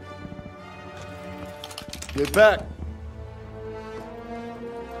 Get back.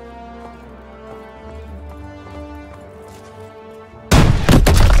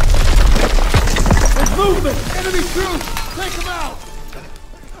 There's movement! Enemy troops! Take them out!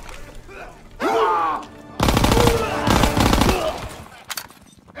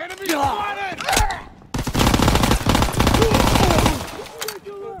 Enemy spotted!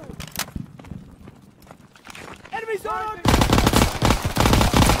 Enemies on!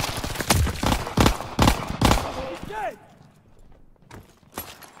 He's dead!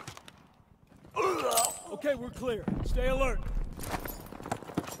 Okay, we're clear. Stay alert.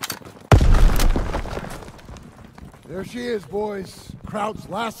 There she is, boys. Kraut's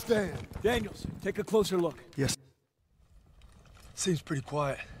last stand. Daniels, take a closer look. Yes. Seems pretty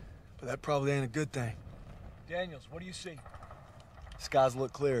quiet, but that probably ain't a good thing. Daniels, what do you see? Skies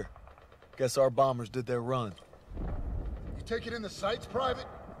look clear. Guess our bombers did their run. You taking in the sights, Private?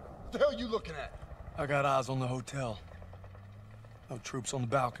 What the hell are you looking at? I got eyes on the hotel. No troops on the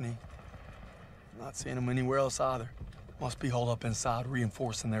balcony. Not seeing them anywhere else either. Must be holed up inside,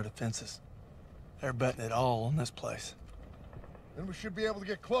 reinforcing their defenses. They're betting it all on this place. Then we should be able to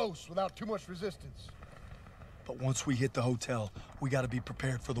get close without too much resistance. But once we hit the hotel, we gotta be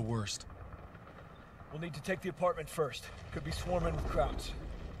prepared for the worst. We'll need to take the apartment first. Could be swarming with Krauts.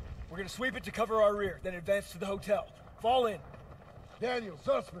 We're gonna sweep it to cover our rear, then advance to the hotel. Fall in. Daniel,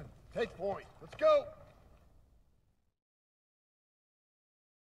 Zussman, take point. Let's go!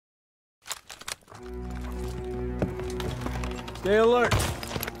 Stay alert.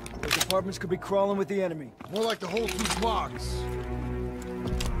 Those apartments could be crawling with the enemy. More like the whole 2 blocks.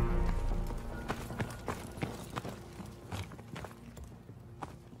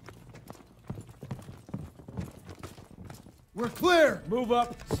 We're clear! Move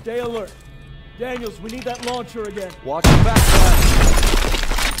up, stay alert. Daniels, we need that launcher again. Watch your backside.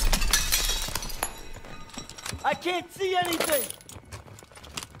 I can't see anything!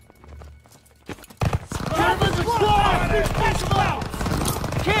 Germans are flying! Catch them out!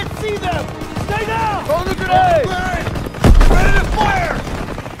 Can't see them! Stay down! Throw the grenade! Ready to fire!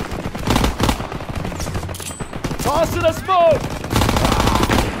 Toss in a smoke!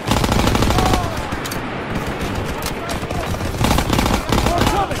 We're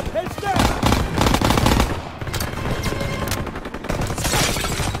coming! Heads down!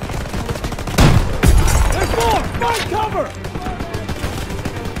 There's more! Find cover!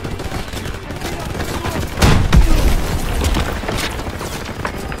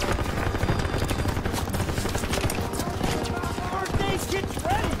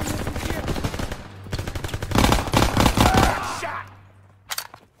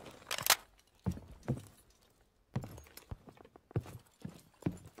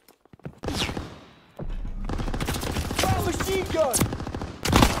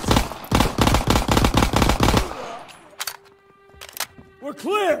 We're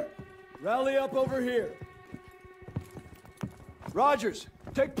clear! Rally up over here. Rogers,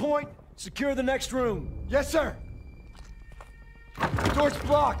 take point. Secure the next room. Yes, sir. The door's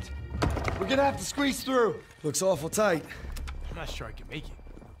blocked. We're gonna have to squeeze through. Looks awful tight. I'm not sure I can make it.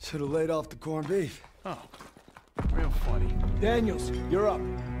 Should've laid off the corned beef. Oh, real funny. Daniels, you're up.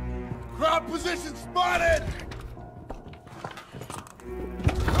 Crowd position spotted!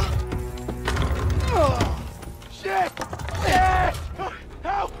 Oh, shit! Shit!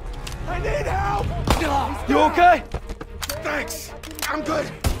 Help! I need help! You okay? Thanks! I'm good!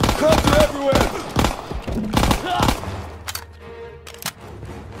 Crowds are everywhere!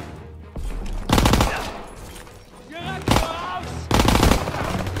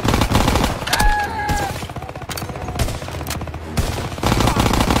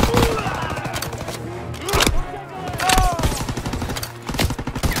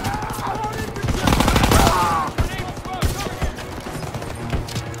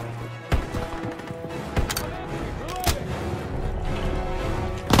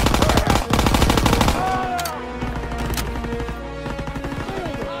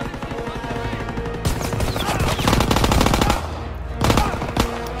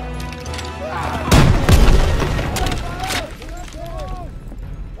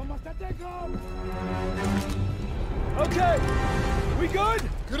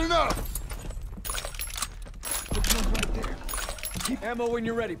 Ammo when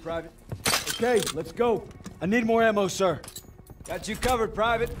you're ready, Private. Okay, let's go. I need more ammo, sir. Got you covered,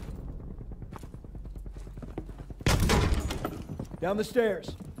 Private. Down the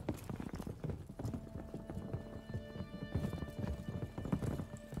stairs.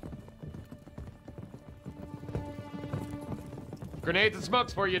 Grenades and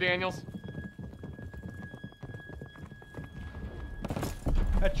smokes for you, Daniels.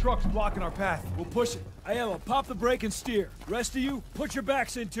 That truck's blocking our path. We'll push it. Aiello, pop the brake and steer. Rest of you, put your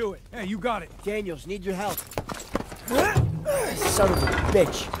backs into it. Hey, you got it. Daniels, need your help. Son of a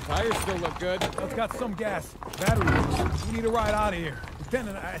bitch. Tires still look good. I've got some gas. Battery works. We need a ride out of here.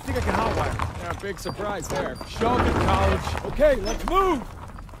 Lieutenant, I think I can hotwire. Yeah, big surprise there. Shove it, college. Okay, let's move!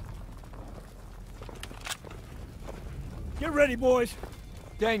 Get ready, boys.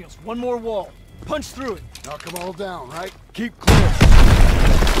 Daniels, one more wall. Punch through it. Knock them all down, right? Keep clear.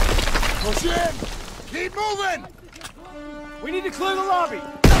 Push in! Keep moving! We need to clear the lobby.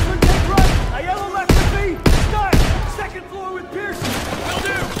 Dublin, take right. Aiello left with me. Start. Second floor with Pearson. Will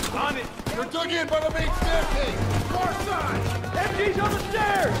do. On it. We're dug in by the main staircase. Far side. MG's on the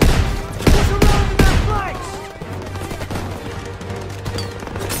stairs. Push around to their flanks.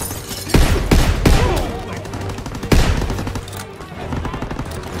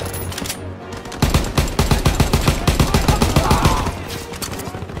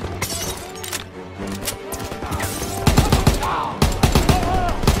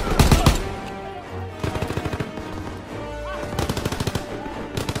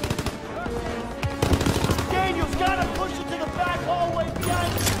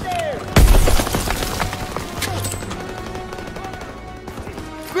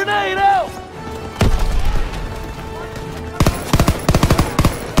 Grenade out!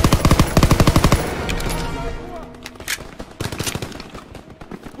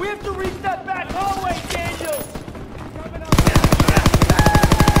 We have to reach that back hallway, Daniel!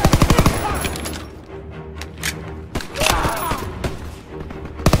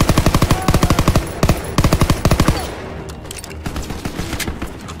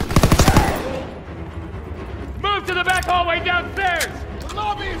 Move to the back hallway downstairs! The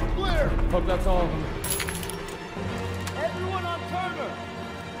lobby is clear! Hope that's all of them. Everyone on Turner!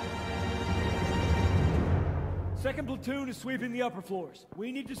 Second platoon is sweeping the upper floors.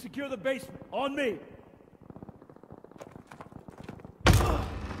 We need to secure the basement. On me!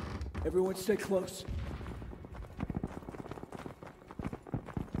 Everyone stay close.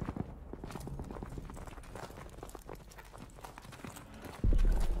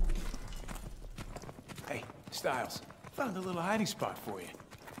 Hey, Styles. Found a little hiding spot for you.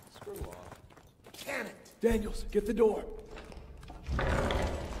 Screw off. Can it? Daniels, get the door.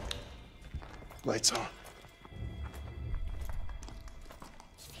 Lights on.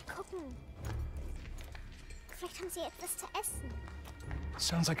 Ich will gucken. Vielleicht haben sie etwas zu essen.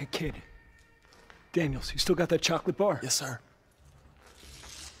 Sounds like a kid. Daniels, you still got that chocolate bar? Yes, sir.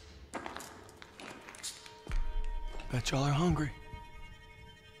 Bet y'all are hungry.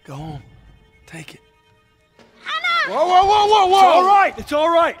 Go home. Take it. Anna! Whoa, whoa, whoa, whoa, whoa! It's all right! It's all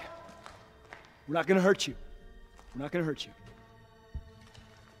right! We're not gonna hurt you. We're not gonna hurt you.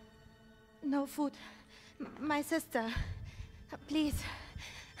 No food. My sister. Please.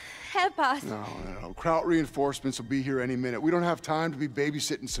 Help us. No. Kraut reinforcements will be here any minute. We don't have time to be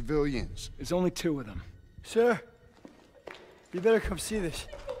babysitting civilians. There's only 2 of them. Sir, you better come see this.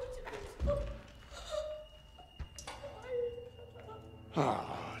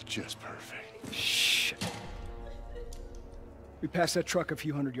 Just perfect. Shh. We passed that truck a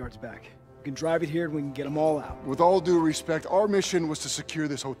few hundred yards back. We can drive it here and we can get them all out. With all due respect, our mission was to secure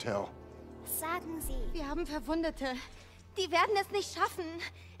this hotel. Sagen Sie. Wir haben Verwundete. Die werden es nicht schaffen.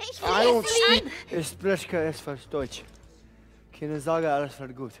 Ich I don't flehe Sie speak... an. Ich spreche kein falsch Deutsch. Keine Sorge, alles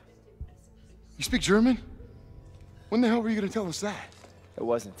wird gut. You speak German? When the hell were you gonna tell us that? It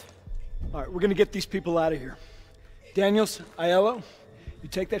wasn't. All right, we're gonna get these people out of here. Daniels, Aiello, you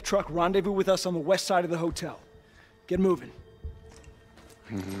take that truck, rendezvous with us on the west side of the hotel. Get moving.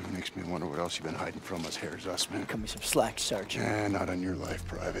 Makes me wonder what else you've been hiding from us, Herr Zussman. Cut me some slack, Sergeant. Not on your life,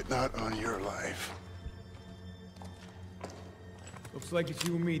 Private. Not on your life. Looks like it's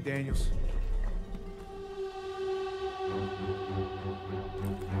you and me, Daniels.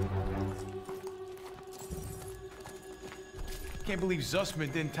 Can't believe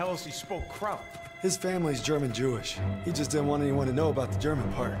Zussman didn't tell us he spoke Kraut. His family's German-Jewish. He just didn't want anyone to know about the German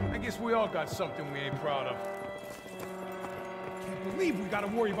part. I guess we all got something we ain't proud of. Can't believe we gotta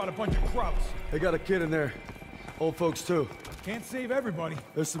worry about a bunch of Krauts. They got a kid in there. Old folks, too. Can't save everybody.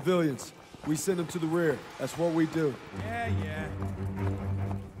 They're civilians. We send them to the rear. That's what we do. Yeah.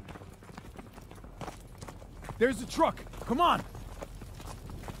 There's the truck. Come on.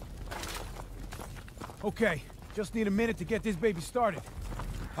 Okay, just need a minute to get this baby started.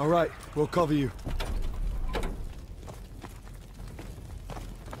 All right, we'll cover you.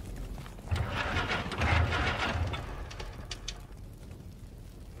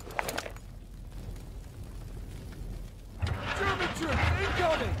 German troops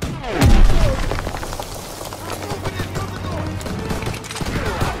incoming!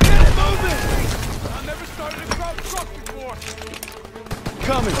 Get it moving! I've never started a crowd truck before.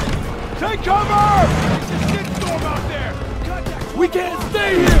 Coming! Take cover! It's a shitstorm out there! Contact! We can't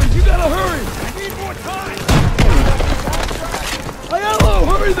stay here! You gotta hurry! I need more time! Aiello,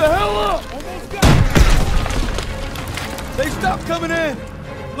 hurry the hell up! Almost got it! They stopped coming in!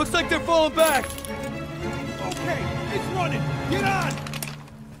 Looks like they're falling back! Okay, it's running! Get on!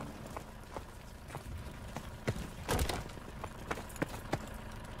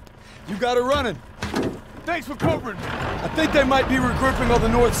 You got it running! Thanks for covering me! I think they might be regrouping on the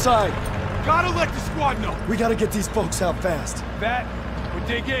north side. Gotta let the squad know! We gotta get these folks out fast. That would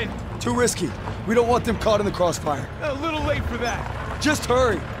dig in. Too risky. We don't want them caught in the crossfire. A little late for that. Just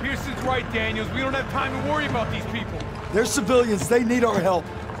hurry. Pearson's right, Daniels. We don't have time to worry about these people. They're civilians. They need our help.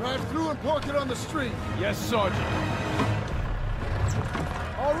 Drive through and park it on the street. Yes, Sergeant.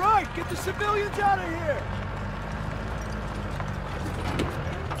 All right, get the civilians out of here!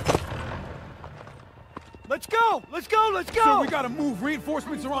 Let's go! Let's go! Let's go! Sir, we gotta move.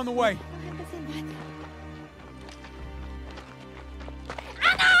 Reinforcements are on the way.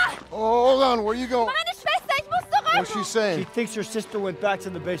 Oh, hold on. Where you going? Meine Schwester, ich muss zurück! What's she saying? She thinks her sister went back to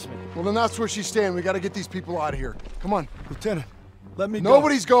the basement. Well, then that's where she's staying. We gotta get these people out of here. Come on. Lieutenant, let me go.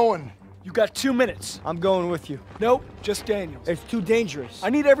 Nobody's going. You got 2 minutes. I'm going with you. Nope, just Daniels. It's too dangerous. I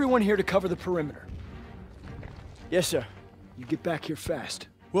need everyone here to cover the perimeter. Yes, sir. You get back here fast.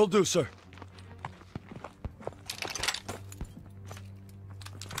 Will do, sir.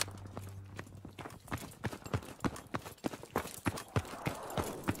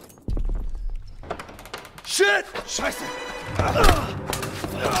 Shit! Scheiße!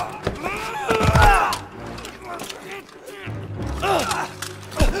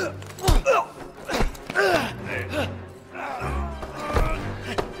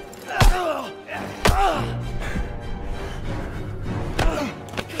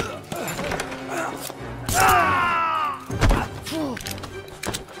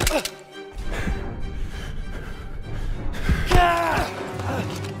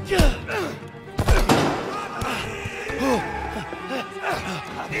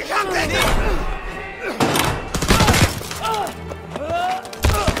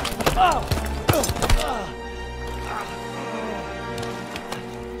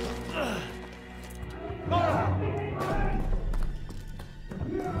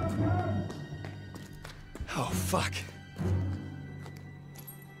 Oh, fuck.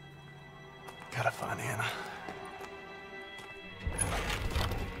 Gotta find Anna.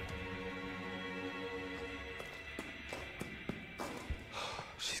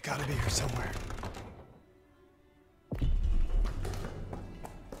 She's gotta be here somewhere.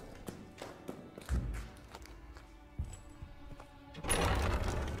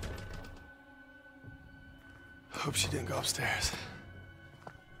 Hope she didn't go upstairs.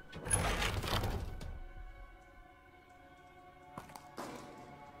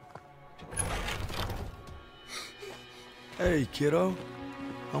 Hey, kiddo.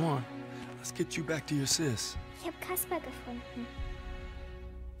 Come on. Let's get you back to your sis. Ich habe Kasper gefunden.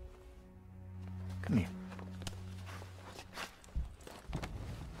 Come here.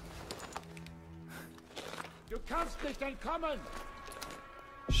 Du kannst nicht entkommen!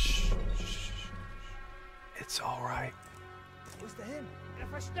 Shh. It's all right. Wo ist er hin? Er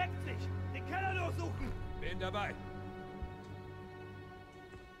versteckt sich! Den Keller durchsuchen! Bin dabei.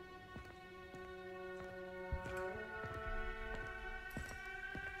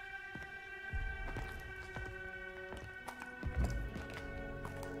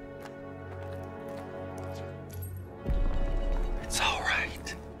 It's all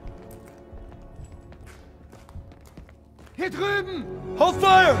right. Hier drüben! Hold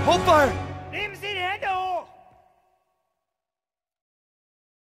fire! Hold fire! Nehmen Sie die Hände hoch!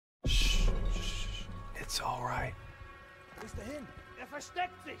 Shh. It's all right. Wo ist er hin? Er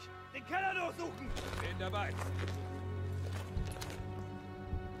versteckt sich! Den Keller durchsuchen! Bin dabei.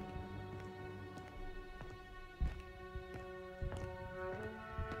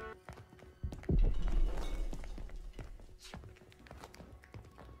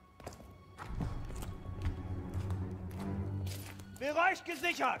 Bereich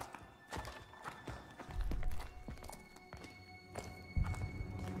gesichert!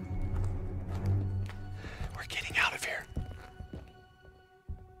 We're getting out of here.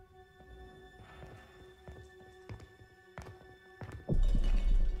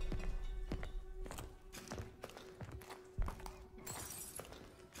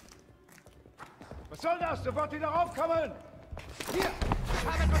 Was soll das? Sofort wieder raufkommen! Hier! Ich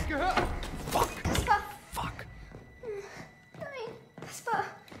habe etwas gehört! Fuck! Nein, das war...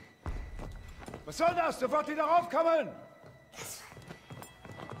 Was soll das? Sofort wieder raufkommen!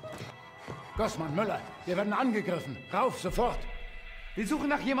 Gossmann, Müller, wir werden angegriffen. Rauf, sofort! Wir suchen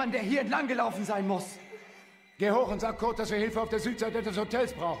nach jemandem, der hier entlang gelaufen sein muss. Geh hoch und sag Kurt, dass wir Hilfe auf der Südseite des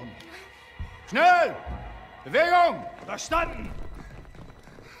Hotels brauchen. Schnell! Bewegung! Verstanden!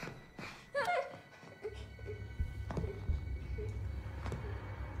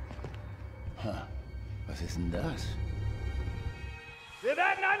 Was ist denn das? Wir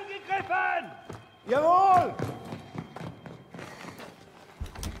werden angegriffen! Jawohl!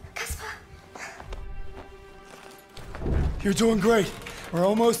 You're doing great. We're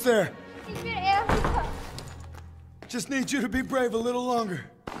almost there. Ich will Erika. Just need you to be brave a little longer.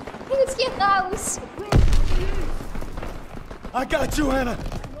 Jetzt hier raus. I got you, Anna.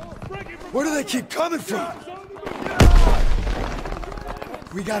 Where do they keep coming from?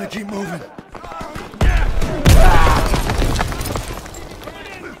 We gotta keep moving.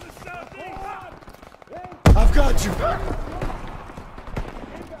 I've got you.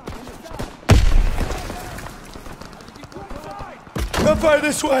 Don't fire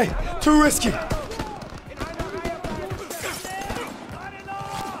this way. Too risky.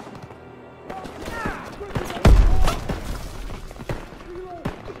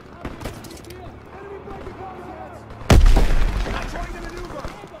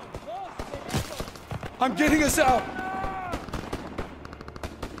 I'm getting us out.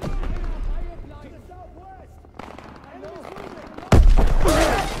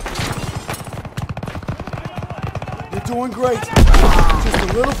 You're doing great. Just a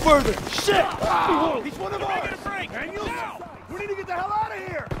little further. Shit! He's one of ours! Daniels? We need to get the hell out of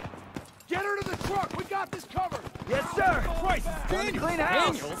here! Get her to the truck! We got this covered! Yes, sir! Christ! Daniels! Clean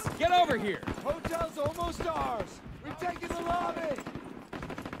house! Daniels, get over here! Hotel's almost ours! We've taken the lobby!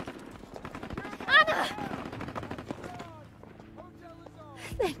 Anna!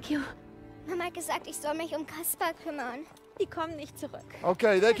 Thank you. Mama hat gesagt, ich soll mich Kaspar kümmern. Die kommen nicht zurück.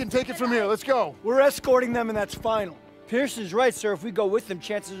 Okay, they can take it from here. Let's go. We're escorting them, and that's final. Pierce is right, sir. If we go with them,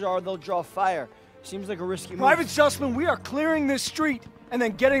 chances are they'll draw fire. Seems like a risky move. Private Sussman, we are clearing this street and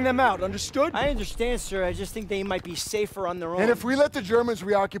then getting them out. Understood? I understand, sir. I just think they might be safer on their own. And if we let the Germans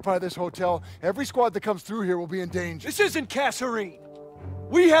reoccupy this hotel, every squad that comes through here will be in danger. This isn't Kasserine.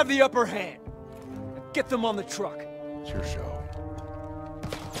 We have the upper hand. Get them on the truck. It's your show.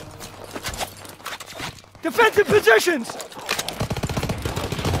 Defensive positions!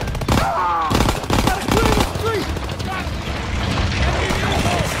 Gotta clear the street!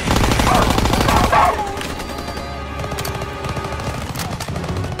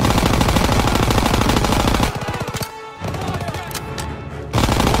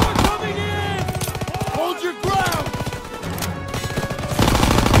 Hold your ground!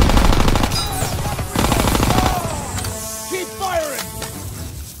 Keep firing!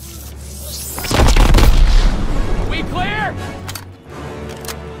 We clear?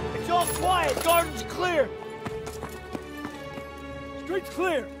 It's all quiet. Garden's clear. Street's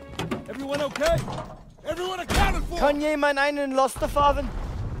clear. Everyone okay? Everyone accounted for! Kann jemand einen Laster fahren?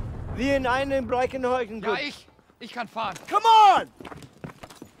 Wir in einen Breckenhäusen. Ja, ich kann fahren. Come on!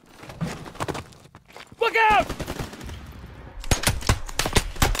 Look out!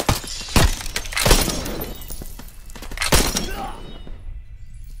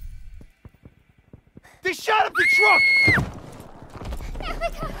 They shot up the truck!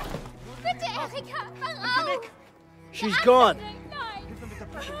 Erika! Bitte, Erika! Hör auf! She's gone.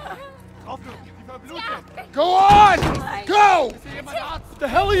 Go on! Go! What the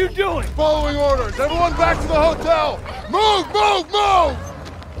hell are you doing? Following orders. Everyone back to the hotel. Move, move, move!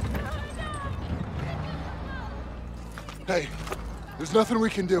 Hey, there's nothing we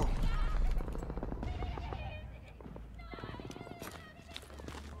can do.